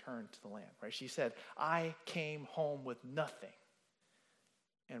she returned to the land, right? She said, I came home with nothing.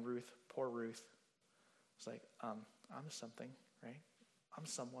 And Ruth, poor Ruth, was like, I'm something, right? I'm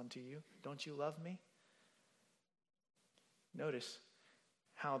someone to you. Don't you love me? Notice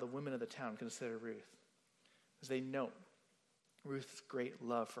how the women of the town consider Ruth, as they note Ruth's great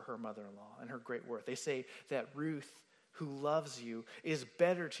love for her mother-in-law and her great worth. They say that Ruth, who loves you, is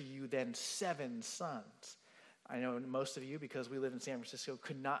better to you than 7 sons. I know most of you, because we live in San Francisco,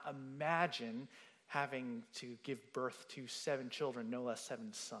 could not imagine having to give birth to 7 children, no less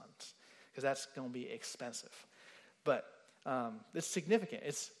 7 sons, because that's going to be expensive. But it's significant.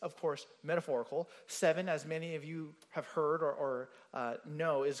 It's, of course, metaphorical. 7, as many of you have heard or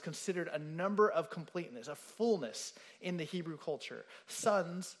know, is considered a number of completeness, a fullness in the Hebrew culture.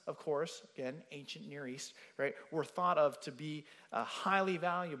 Sons, of course, again, ancient Near East, right, were thought of to be highly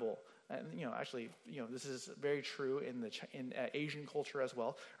valuable. And, this is very true in Asian culture as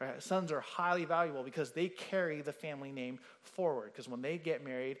well. Right? Sons are highly valuable because they carry the family name forward. Because when they get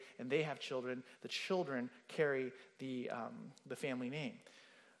married and they have children, the children carry the family name.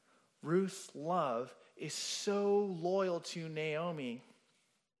 Ruth's love is so loyal to Naomi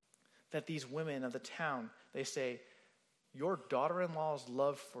that these women of the town, they say, your daughter-in-law's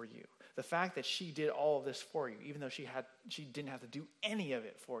love for you, the fact that she did all of this for you, even though she didn't have to do any of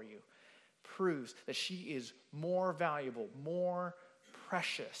it for you, proves that she is more valuable, more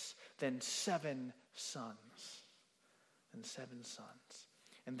precious than 7 sons. And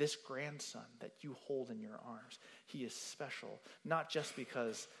this grandson that you hold in your arms, he is special, not just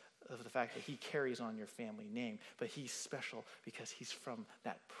because of the fact that he carries on your family name, but he's special because he's from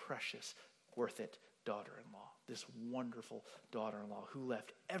that precious, worth it daughter-in-law, this wonderful daughter-in-law who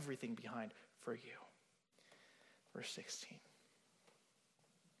left everything behind for you. Verse 16.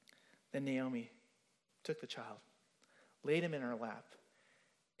 Then Naomi took the child, laid him in her lap,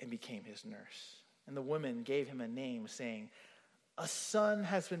 and became his nurse. And the women gave him a name, saying, a son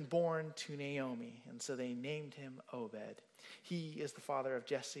has been born to Naomi. And so they named him Obed. He is the father of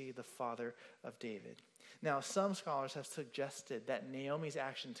Jesse, the father of David. Now, some scholars have suggested that Naomi's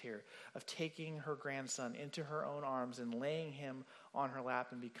actions here of taking her grandson into her own arms and laying him on her lap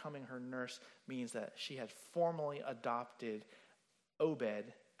and becoming her nurse means that she had formally adopted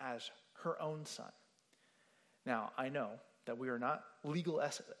Obed as her own son. Now, I know that we are not legal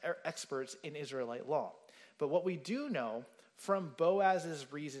experts in Israelite law, but what we do know from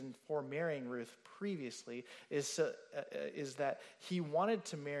Boaz's reason for marrying Ruth previously is that he wanted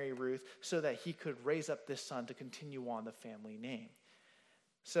to marry Ruth so that he could raise up this son to continue on the family name.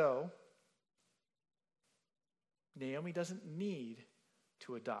 So, Naomi doesn't need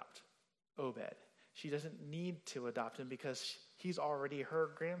to adopt Obed. She doesn't need to adopt him because he's already her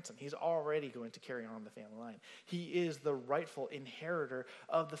grandson. He's already going to carry on the family line. He is the rightful inheritor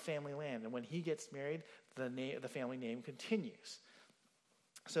of the family land. And when he gets married, the family name continues.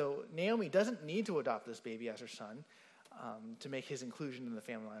 So Naomi doesn't need to adopt this baby as her son to make his inclusion in the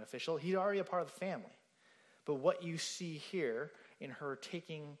family line official. He's already a part of the family. But what you see here in her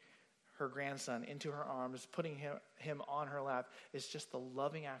taking her grandson into her arms, putting him on her lap, is just the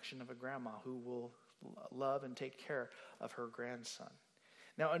loving action of a grandma who will love and take care of her grandson.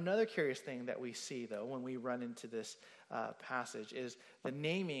 Now, another curious thing that we see, though, when we run into this passage is the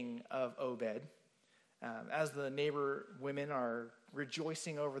naming of Obed. As the neighbor women are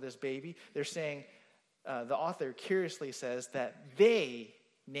rejoicing over this baby, they're saying, the author curiously says that they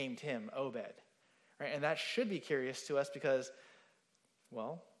named him Obed. Right? And that should be curious to us because,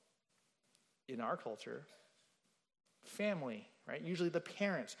 well, in our culture, family, right? Usually the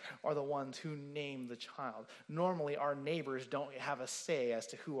parents are the ones who name the child. Normally, our neighbors don't have a say as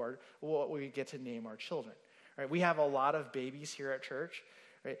to what we get to name our children. Right? We have a lot of babies here at church.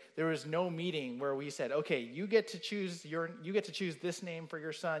 Right? There was no meeting where we said, okay, you get to choose this name for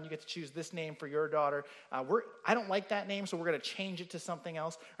your son, you get to choose this name for your daughter. I don't like that name, so we're going to change it to something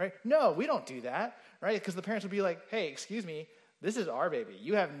else. Right? No, we don't do that, right? Because the parents would be like, hey, excuse me, This is our baby.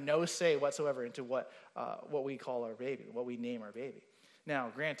 You have no say whatsoever into what we call our baby, what we name our baby.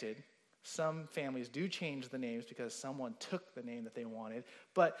 Now, granted, some families do change the names because someone took the name that they wanted,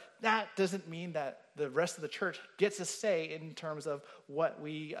 but that doesn't mean that the rest of the church gets a say in terms of what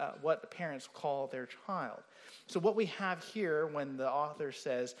the parents call their child. So what we have here when the author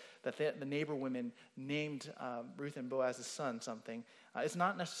says that the neighbor women named Ruth and Boaz's son something, it's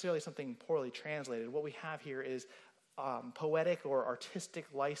not necessarily something poorly translated. What we have here is poetic or artistic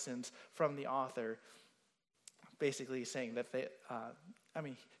license from the author, basically saying that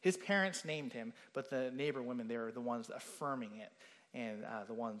his parents named him, but the neighbor women, they're the ones affirming it, and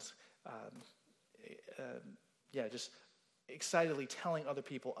the ones, just excitedly telling other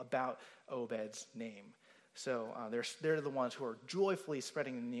people about Obed's name. So they're the ones who are joyfully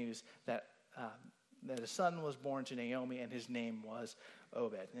spreading the news that a son was born to Naomi and his name was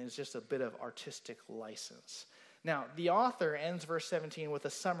Obed. And it's just a bit of artistic license. Now, the author ends verse 17 with a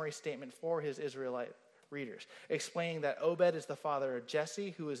summary statement for his Israelite readers, explaining that Obed is the father of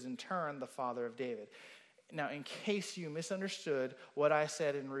Jesse, who is in turn the father of David. Now, in case you misunderstood what I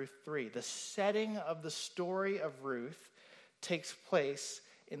said in Ruth 3, the setting of the story of Ruth takes place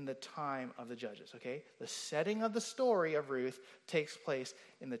in the time of the judges, okay? The setting of the story of Ruth takes place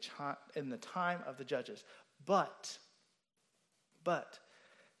in the time of the judges. But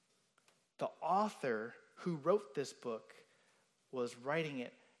the author who wrote this book was writing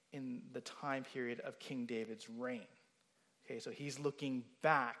it in the time period of King David's reign. Okay, so he's looking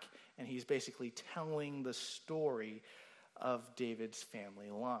back and he's basically telling the story of David's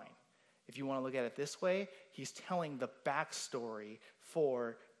family line. If you want to look at it this way, he's telling the backstory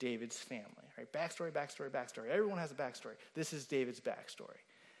for David's family. Right? Backstory. Everyone has a backstory. This is David's backstory.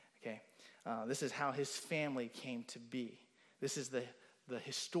 Okay, this is how his family came to be. This is the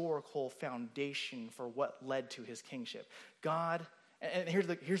historical foundation for what led to his kingship. God, and here's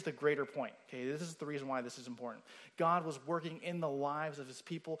the greater point. Okay, this is the reason why this is important. God was working in the lives of his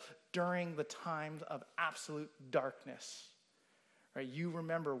people during the times of absolute darkness. Right? You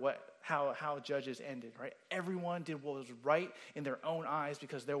remember how Judges ended, right? Everyone did what was right in their own eyes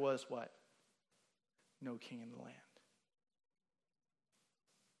because there was what? No king in the land.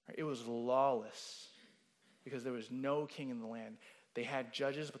 Right? It was lawless because there was no king in the land. They had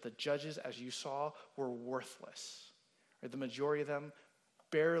judges, but the judges, as you saw, were worthless. Right? The majority of them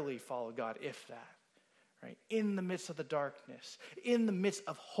barely followed God, if that. Right? In the midst of the darkness, in the midst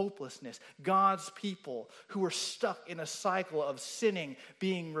of hopelessness, God's people who were stuck in a cycle of sinning,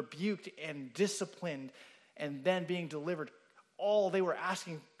 being rebuked and disciplined, and then being delivered, all they were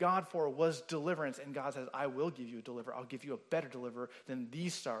asking God for was deliverance. And God says, I will give you a deliverer. I'll give you a better deliverer than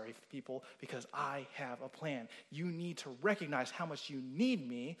these sorry people because I have a plan. You need to recognize how much you need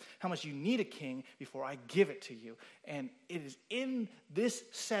me, how much you need a king before I give it to you. And it is in this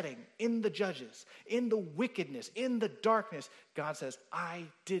setting, in the judges, in the wickedness, in the darkness, God says, I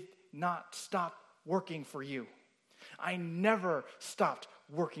did not stop working for you. I never stopped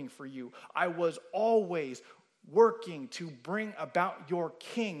working for you. I was always working to bring about your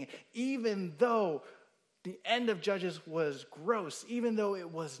king, even though the end of Judges was gross, even though it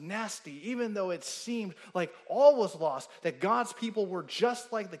was nasty, even though it seemed like all was lost, that God's people were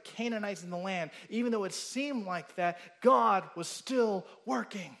just like the Canaanites in the land, even though it seemed like that, God was still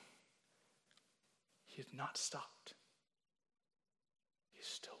working. He had not stopped. He's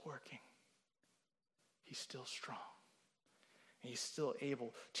still working. He's still strong. And he's still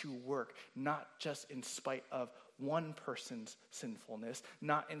able to work, not just in spite of one person's sinfulness,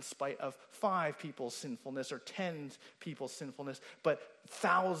 not in spite of 5 people's sinfulness or 10 people's sinfulness, but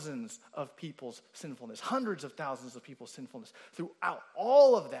thousands of people's sinfulness, hundreds of thousands of people's sinfulness. Throughout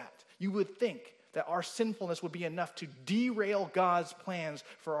all of that, you would think that our sinfulness would be enough to derail God's plans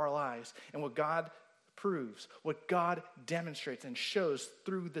for our lives. And what God proves, what God demonstrates and shows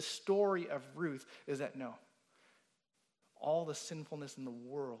through the story of Ruth is that no, all the sinfulness in the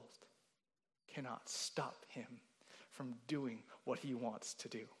world cannot stop him from doing what he wants to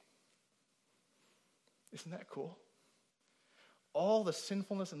do. Isn't that cool? All the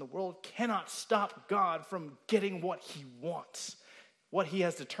sinfulness in the world cannot stop God from getting what he wants. What he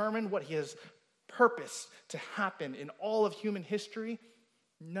has determined, what he has purposed to happen in all of human history,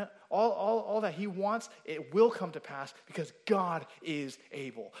 all that he wants, it will come to pass because God is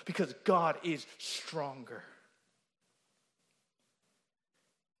able, because God is stronger.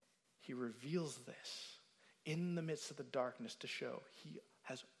 He reveals this in the midst of the darkness to show he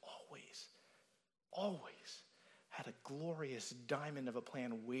has always had a glorious diamond of a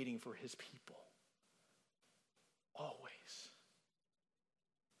plan waiting for his people. Always.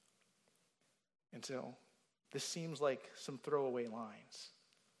 And so, This seems like some throwaway lines.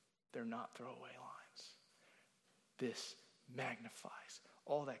 They're not throwaway lines. This magnifies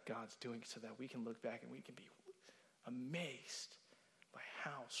all that God's doing so that we can look back and we can be amazed by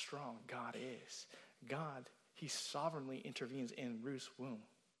how strong God is. God, he sovereignly intervenes in Ruth's womb.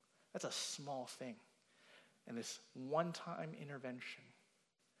 That's a small thing. And this one-time intervention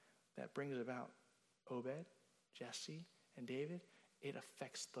that brings about Obed, Jesse, and David, it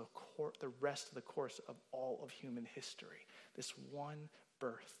affects the rest of the course of all of human history. This one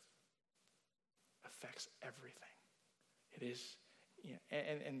birth affects everything. It is,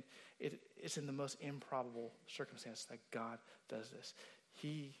 and it's in the most improbable circumstance that God does this.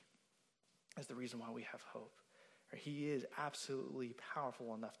 He is the reason why we have hope. He is absolutely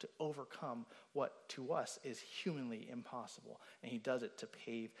powerful enough to overcome what to us is humanly impossible. And he does it to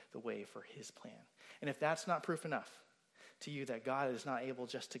pave the way for his plan. And if that's not proof enough to you that God is not able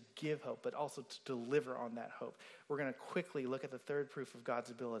just to give hope, but also to deliver on that hope, we're going to quickly look at the third proof of God's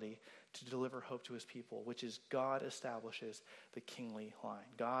ability to deliver hope to his people, which is God establishes the kingly line.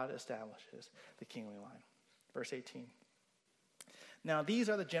 God establishes the kingly line. Verse 18. Now these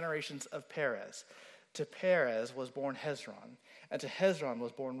are the generations of Perez. To Perez was born Hezron, and to Hezron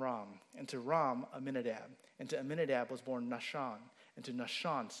was born Ram, and to Ram Amminadab, and to Amminadab was born Nahshon, and to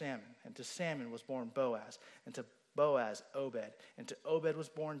Nahshon Salmon, and to Salmon was born Boaz, and to Boaz Obed, and to Obed was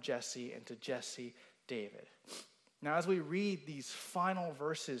born Jesse, and to Jesse David. Now as we read these final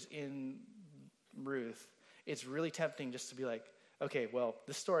verses in Ruth, it's really tempting just to be like, okay, well,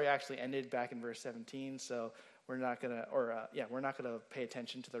 this story actually ended back in verse 17, so we're not gonna pay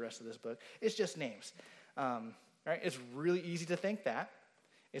attention to the rest of this book. It's just names, right? It's really easy to think that.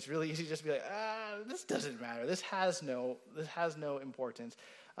 It's really easy to just be like, this doesn't matter. This has no importance.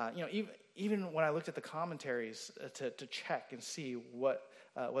 Even when I looked at the commentaries to check and see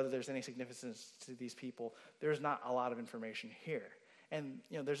whether there's any significance to these people, there's not a lot of information here. And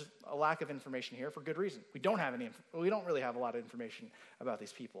there's a lack of information here for good reason. We don't really have a lot of information about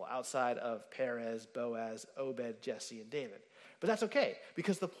these people outside of Perez, Boaz, Obed, Jesse, and David. But that's okay,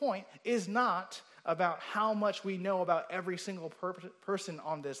 because the point is not about how much we know about every single person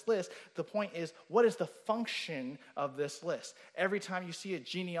on this list. The point is, what is the function of this list? Every time you see a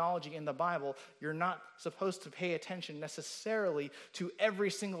genealogy in the Bible, you're not supposed to pay attention necessarily to every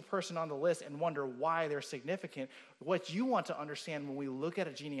single person on the list and wonder why they're significant. What you want to understand when we look at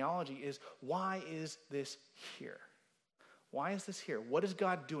a genealogy is, why is this here? Why is this here? What is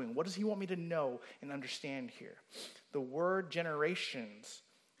God doing? What does he want me to know and understand here? The word generations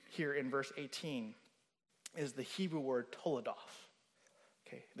here in verse 18 is the Hebrew word toledoth.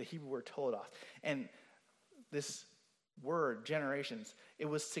 Okay, the Hebrew word toledoth. And this word, generations, it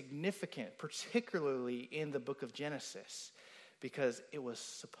was significant, particularly in the book of Genesis, because it was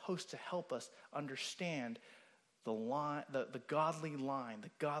supposed to help us understand the godly line, the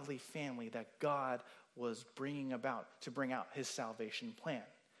godly family that God was bringing about to bring out his salvation plan.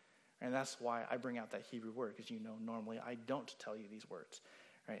 And that's why I bring out that Hebrew word, because normally I don't tell you these words.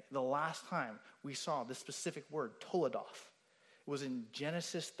 Right? The last time we saw this specific word, toledoth, was in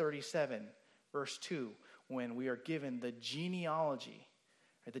Genesis 37, verse 2, when we are given the genealogy,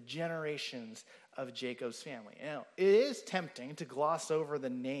 right, the generations of Jacob's family. Now, it is tempting to gloss over the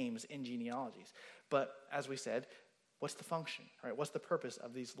names in genealogies, but as we said, what's the function? Right? What's the purpose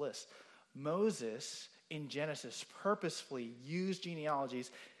of these lists? Moses, in Genesis, purposefully used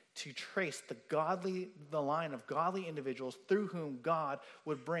genealogies to trace the line of godly individuals through whom God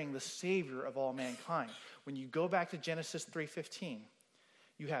would bring the Savior of all mankind. When you go back to Genesis 3:15,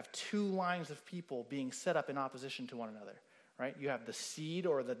 you have two lines of people being set up in opposition to one another, right? You have the seed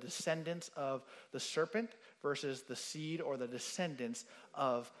or the descendants of the serpent versus the seed or the descendants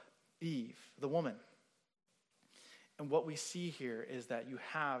of Eve, the woman. And what we see here is that you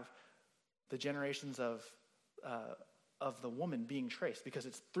have the generations of the woman being traced, because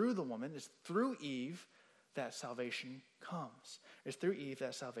it's through the woman, it's through Eve that salvation comes. It's through Eve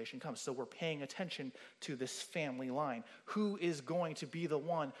that salvation comes. So we're paying attention to this family line. Who is going to be the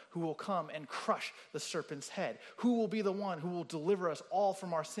one who will come and crush the serpent's head? Who will be the one who will deliver us all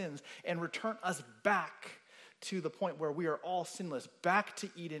from our sins and return us back to the point where we are all sinless, back to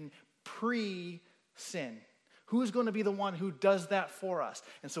Eden pre-sin? Who's going to be the one who does that for us?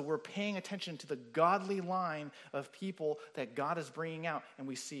 And so we're paying attention to the godly line of people that God is bringing out, and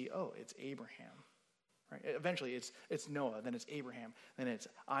we see, it's Abraham. Right? Eventually, it's Noah, then it's Abraham, then it's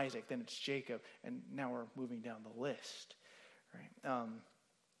Isaac, then it's Jacob, and now we're moving down the list. Right?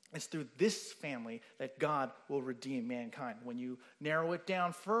 It's through this family that God will redeem mankind. When you narrow it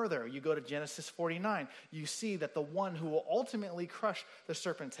down further, you go to Genesis 49, you see that the one who will ultimately crush the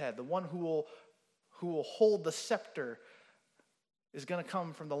serpent's head, the one who who will hold the scepter is going to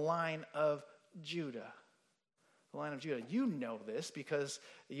come from the line of Judah. The line of Judah. You know this because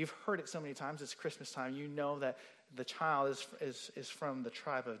you've heard it so many times. It's Christmas time. You know that the child is from the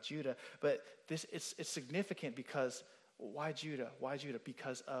tribe of Judah. But it's significant because why Judah? Why Judah?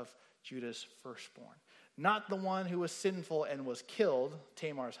 Because of Judah's firstborn. Not the one who was sinful and was killed,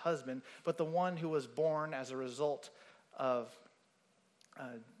 Tamar's husband, but the one who was born as a result of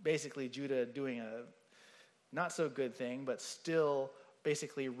basically Judah doing a not so good thing, but still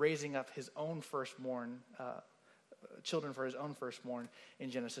basically raising up his own firstborn, children for his own firstborn in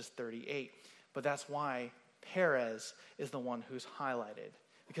Genesis 38. But that's why Perez is the one who's highlighted,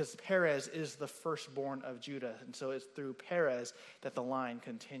 because Perez is the firstborn of Judah, and so it's through Perez that the line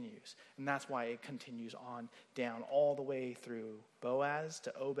continues. And that's why it continues on down all the way through Boaz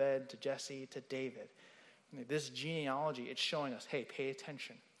to Obed to Jesse to David. This genealogy, it's showing us, hey, pay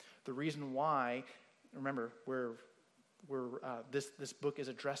attention. The reason why, remember, this book is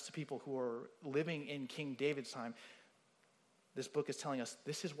addressed to people who are living in King David's time. This book is telling us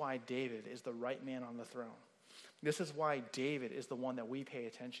this is why David is the right man on the throne. This is why David is the one that we pay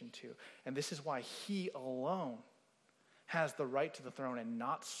attention to. And this is why he alone has the right to the throne and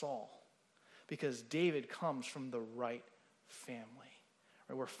not Saul. Because David comes from the right family.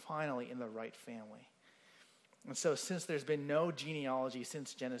 Right? We're finally in the right family. And so since there's been no genealogy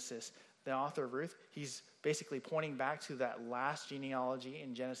since Genesis, the author of Ruth, he's basically pointing back to that last genealogy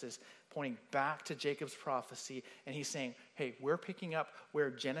in Genesis, pointing back to Jacob's prophecy, and he's saying, hey, we're picking up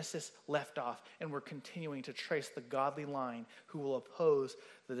where Genesis left off, and we're continuing to trace the godly line who will oppose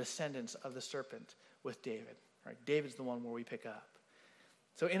the descendants of the serpent with David. Right? David's the one where we pick up.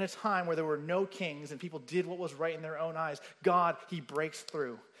 So in a time where there were no kings and people did what was right in their own eyes, God, he breaks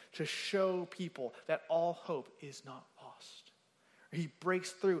through to show people that all hope is not lost. He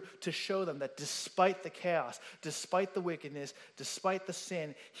breaks through to show them that despite the chaos, despite the wickedness, despite the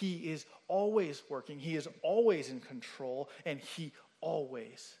sin, he is always working, he is always in control, and he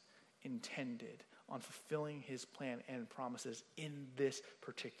always intended on fulfilling his plan and promises in this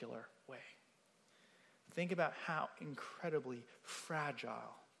particular way. Think about how incredibly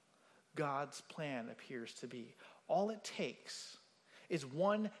fragile God's plan appears to be. All it takes is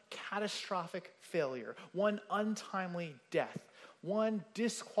one catastrophic failure, one untimely death, one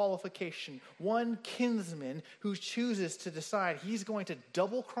disqualification, one kinsman who chooses to decide he's going to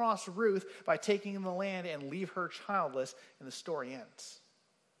double-cross Ruth by taking the land and leave her childless, and the story ends.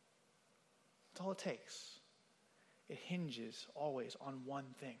 That's all it takes. It hinges always on one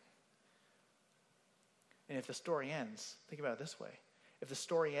thing. And if the story ends, think about it this way. If the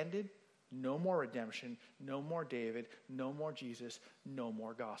story ended, no more redemption, no more David, no more Jesus, no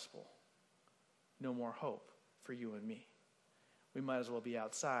more gospel. No more hope for you and me. We might as well be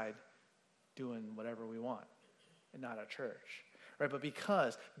outside doing whatever we want and not at church. Right? But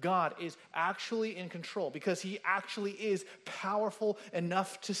because God is actually in control, because he actually is powerful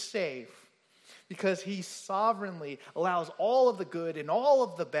enough to save, because he sovereignly allows all of the good and all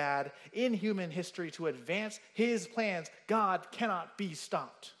of the bad in human history to advance his plans, God cannot be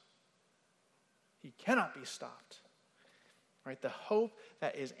stopped. He cannot be stopped. Right? The hope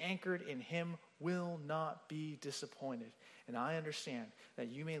that is anchored in him will not be disappointed. And I understand that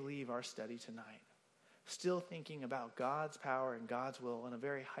you may leave our study tonight still thinking about God's power and God's will in a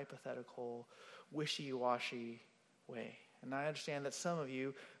very hypothetical, wishy-washy way. And I understand that some of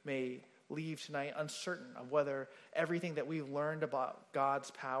you may leave tonight uncertain of whether everything that we've learned about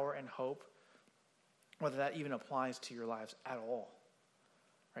God's power and hope, whether that even applies to your lives at all.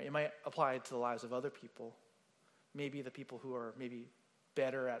 Right? It might apply to the lives of other people, maybe the people who are maybe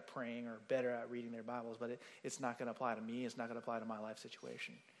better at praying or better at reading their Bibles, but it's not going to apply to me. It's not going to apply to my life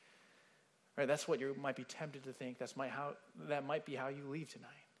situation. Right? That's what you might be tempted to think. That might be how you leave tonight.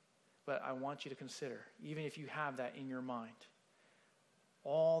 But I want you to consider, even if you have that in your mind,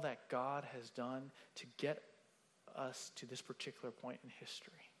 all that God has done to get us to this particular point in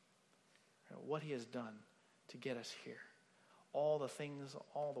history. Right? What he has done to get us here. All the things,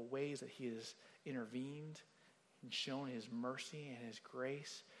 all the ways that he has intervened and shown his mercy and his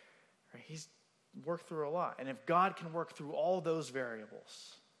grace. Right? He's worked through a lot. And if God can work through all those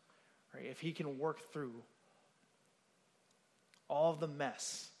variables, right? If he can work through all of the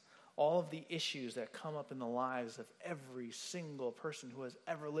mess, all of the issues that come up in the lives of every single person who has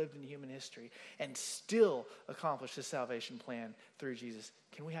ever lived in human history and still accomplish his salvation plan through Jesus,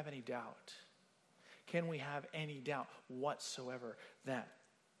 can we have any doubt? Can we have any doubt whatsoever that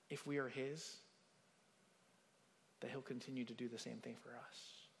if we are his, that he'll continue to do the same thing for us?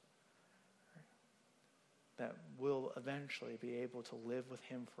 That we'll eventually be able to live with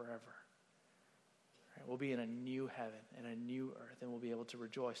him forever. Right? We'll be in a new heaven and a new earth, and we'll be able to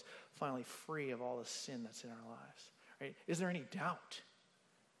rejoice, finally free of all the sin that's in our lives. Right? Is there any doubt?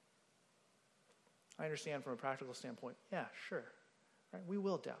 I understand from a practical standpoint, yeah, sure. Right? We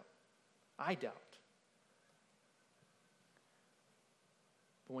will doubt. I doubt.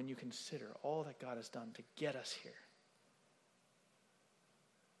 But when you consider all that God has done to get us here,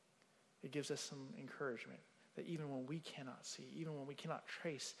 it gives us some encouragement that even when we cannot see, even when we cannot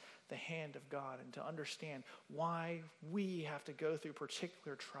trace the hand of God, and to understand why we have to go through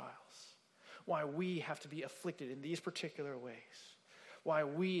particular trials, why we have to be afflicted in these particular ways, why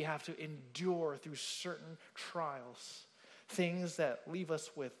we have to endure through certain trials, things that leave us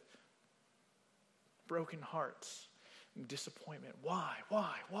with broken hearts and disappointment. Why?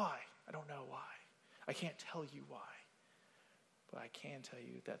 I don't know why. I can't tell you why. But I can tell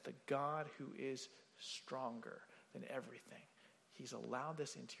you that the God who is stronger than everything, he's allowed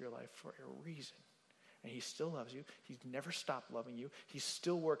this into your life for a reason. And he still loves you. He's never stopped loving you. He's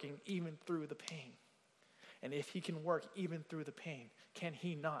still working even through the pain. And if he can work even through the pain, can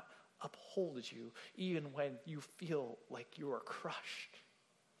he not uphold you even when you feel like you are crushed?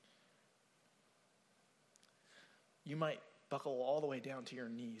 You might buckle all the way down to your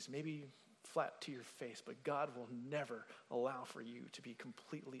knees, maybe flat to your face, but God will never allow for you to be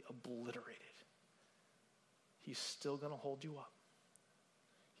completely obliterated. He's still going to hold you up.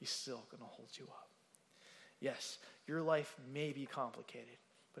 He's still going to hold you up. Yes, your life may be complicated,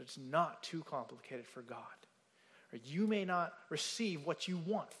 but it's not too complicated for God. Or you may not receive what you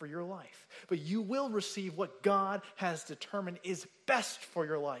want for your life, but you will receive what God has determined is best for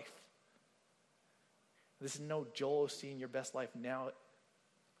your life. This is no Joel Osteen, your best life now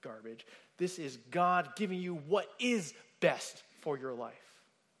garbage. This is God giving you what is best for your life.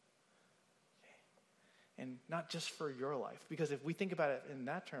 And not just for your life. Because if we think about it in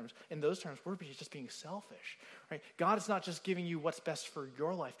those terms, we're just being selfish, right? God is not just giving you what's best for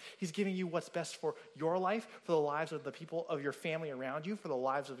your life. He's giving you what's best for your life, for the lives of the people of your family around you, for the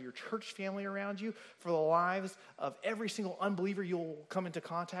lives of your church family around you, for the lives of every single unbeliever you'll come into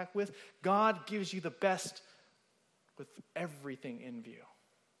contact with. God gives you the best with everything in view,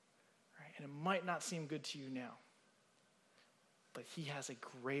 right? And it might not seem good to you now, but he has a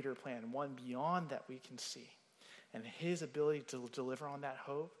greater plan, one beyond that we can see. And his ability to deliver on that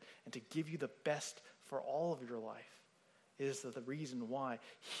hope and to give you the best for all of your life is the reason why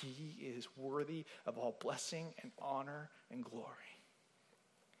he is worthy of all blessing and honor and glory.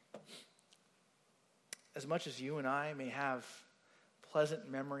 As much as you and I may have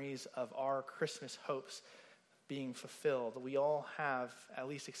pleasant memories of our Christmas hopes being fulfilled, we all have at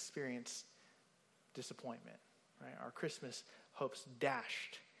least experienced disappointment, right? Our Christmas hopes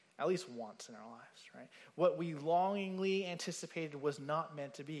dashed at least once in our lives, right? What we longingly anticipated was not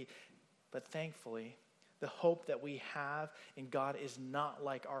meant to be. But thankfully, the hope that we have in God is not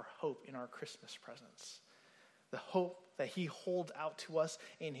like our hope in our Christmas presents. The hope that he holds out to us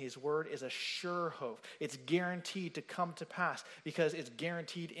in his word is a sure hope. It's guaranteed to come to pass because it's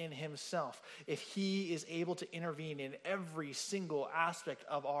guaranteed in himself. If he is able to intervene in every single aspect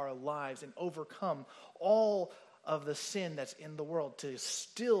of our lives and overcome all of the sin that's in the world to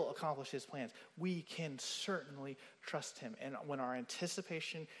still accomplish his plans, we can certainly trust him. And when our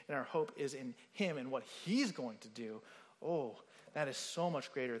anticipation and our hope is in him and what he's going to do, that is so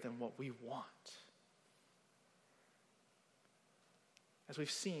much greater than what we want. As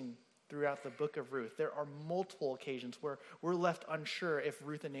we've seen throughout the book of Ruth, there are multiple occasions where we're left unsure if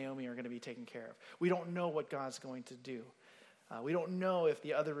Ruth and Naomi are going to be taken care of. We don't know what God's going to do. We don't know if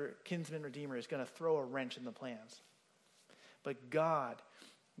the other kinsman redeemer is going to throw a wrench in the plans. But God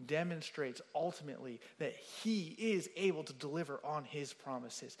demonstrates ultimately that he is able to deliver on his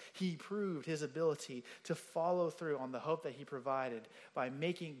promises. He proved his ability to follow through on the hope that he provided by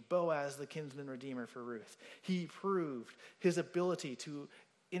making Boaz the kinsman redeemer for Ruth. He proved his ability to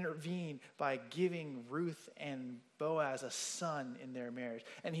intervene by giving Ruth and Boaz a son in their marriage.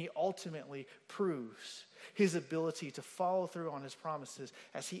 And he ultimately proves his ability to follow through on his promises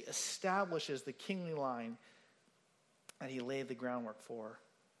as he establishes the kingly line that he laid the groundwork for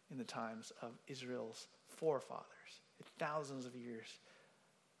in the times of Israel's forefathers, thousands of years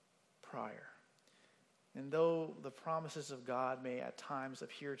prior. And though the promises of God may at times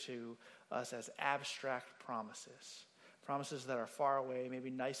appear to us as abstract promises that are far away, maybe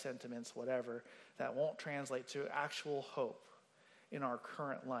nice sentiments, whatever, that won't translate to actual hope in our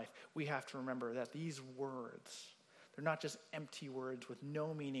current life, we have to remember that these words, they're not just empty words with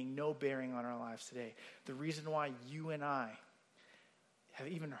no meaning, no bearing on our lives today. The reason why you and I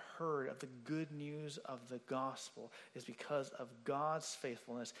have even heard of the good news of the gospel is because of God's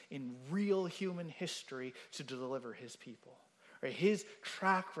faithfulness in real human history to deliver his people. Right? His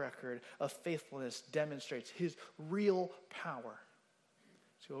track record of faithfulness demonstrates his real power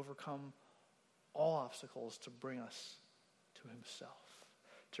to overcome all obstacles to bring us to himself,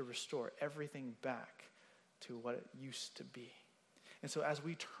 to restore everything back to what it used to be. And so as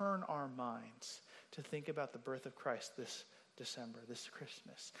we turn our minds to think about the birth of Christ this December, this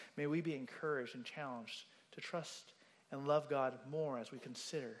Christmas, may we be encouraged and challenged to trust and love God more as we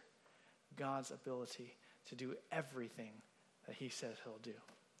consider God's ability to do everything that he says he'll do.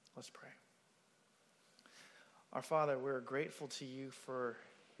 Let's pray. Our Father, we're grateful to you for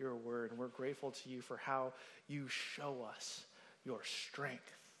your word, and we're grateful to you for how you show us your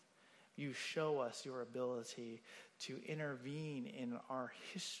strength. You show us your ability to intervene in our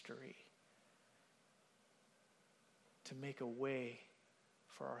history, to make a way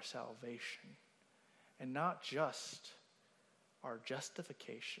for our salvation. And not just our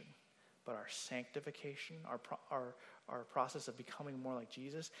justification, but our sanctification, our process of becoming more like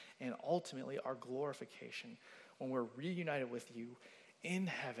Jesus, and ultimately our glorification when we're reunited with you in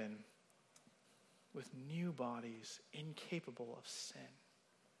heaven with new bodies incapable of sin.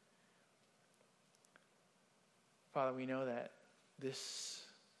 Father, we know that this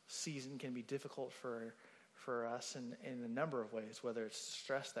season can be difficult for us in a number of ways, whether it's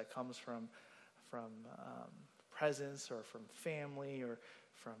stress that comes from presence or from family or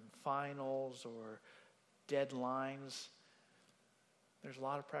from finals or deadlines. There's a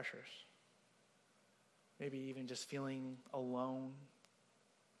lot of pressures. Maybe even just feeling alone.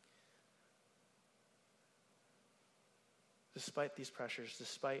 Despite these pressures,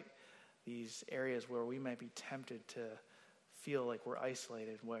 despite these areas where we might be tempted to feel like we're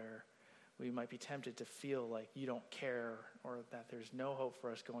isolated, where we might be tempted to feel like you don't care or that there's no hope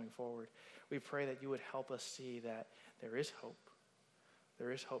for us going forward, we pray that you would help us see that there is hope.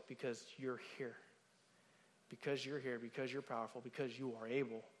 There is hope because you're here. Because you're here, because you're powerful, because you are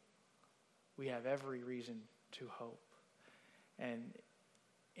able. We have every reason to hope. And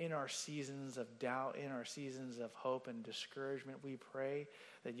in our seasons of doubt, in our seasons of hope and discouragement, we pray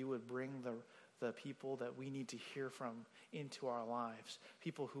that you would bring the people that we need to hear from into our lives.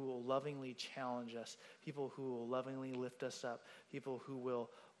 People who will lovingly challenge us. People who will lovingly lift us up. People who will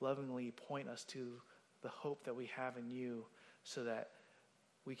lovingly point us to the hope that we have in you so that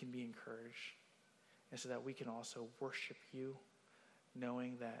we can be encouraged. And so that we can also worship you,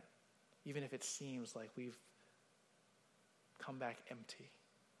 knowing that even if it seems like we've come back empty,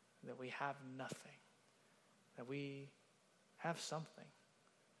 that we have nothing, that we have something,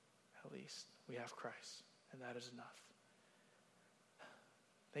 at least. We have Christ, and that is enough.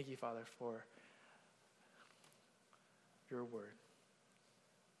 Thank you, Father, for your word.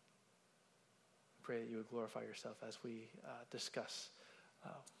 I pray that you would glorify yourself as we discuss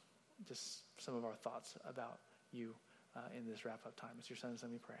just some of our thoughts about you in this wrap-up time. It's your son's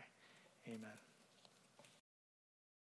name we pray. Amen.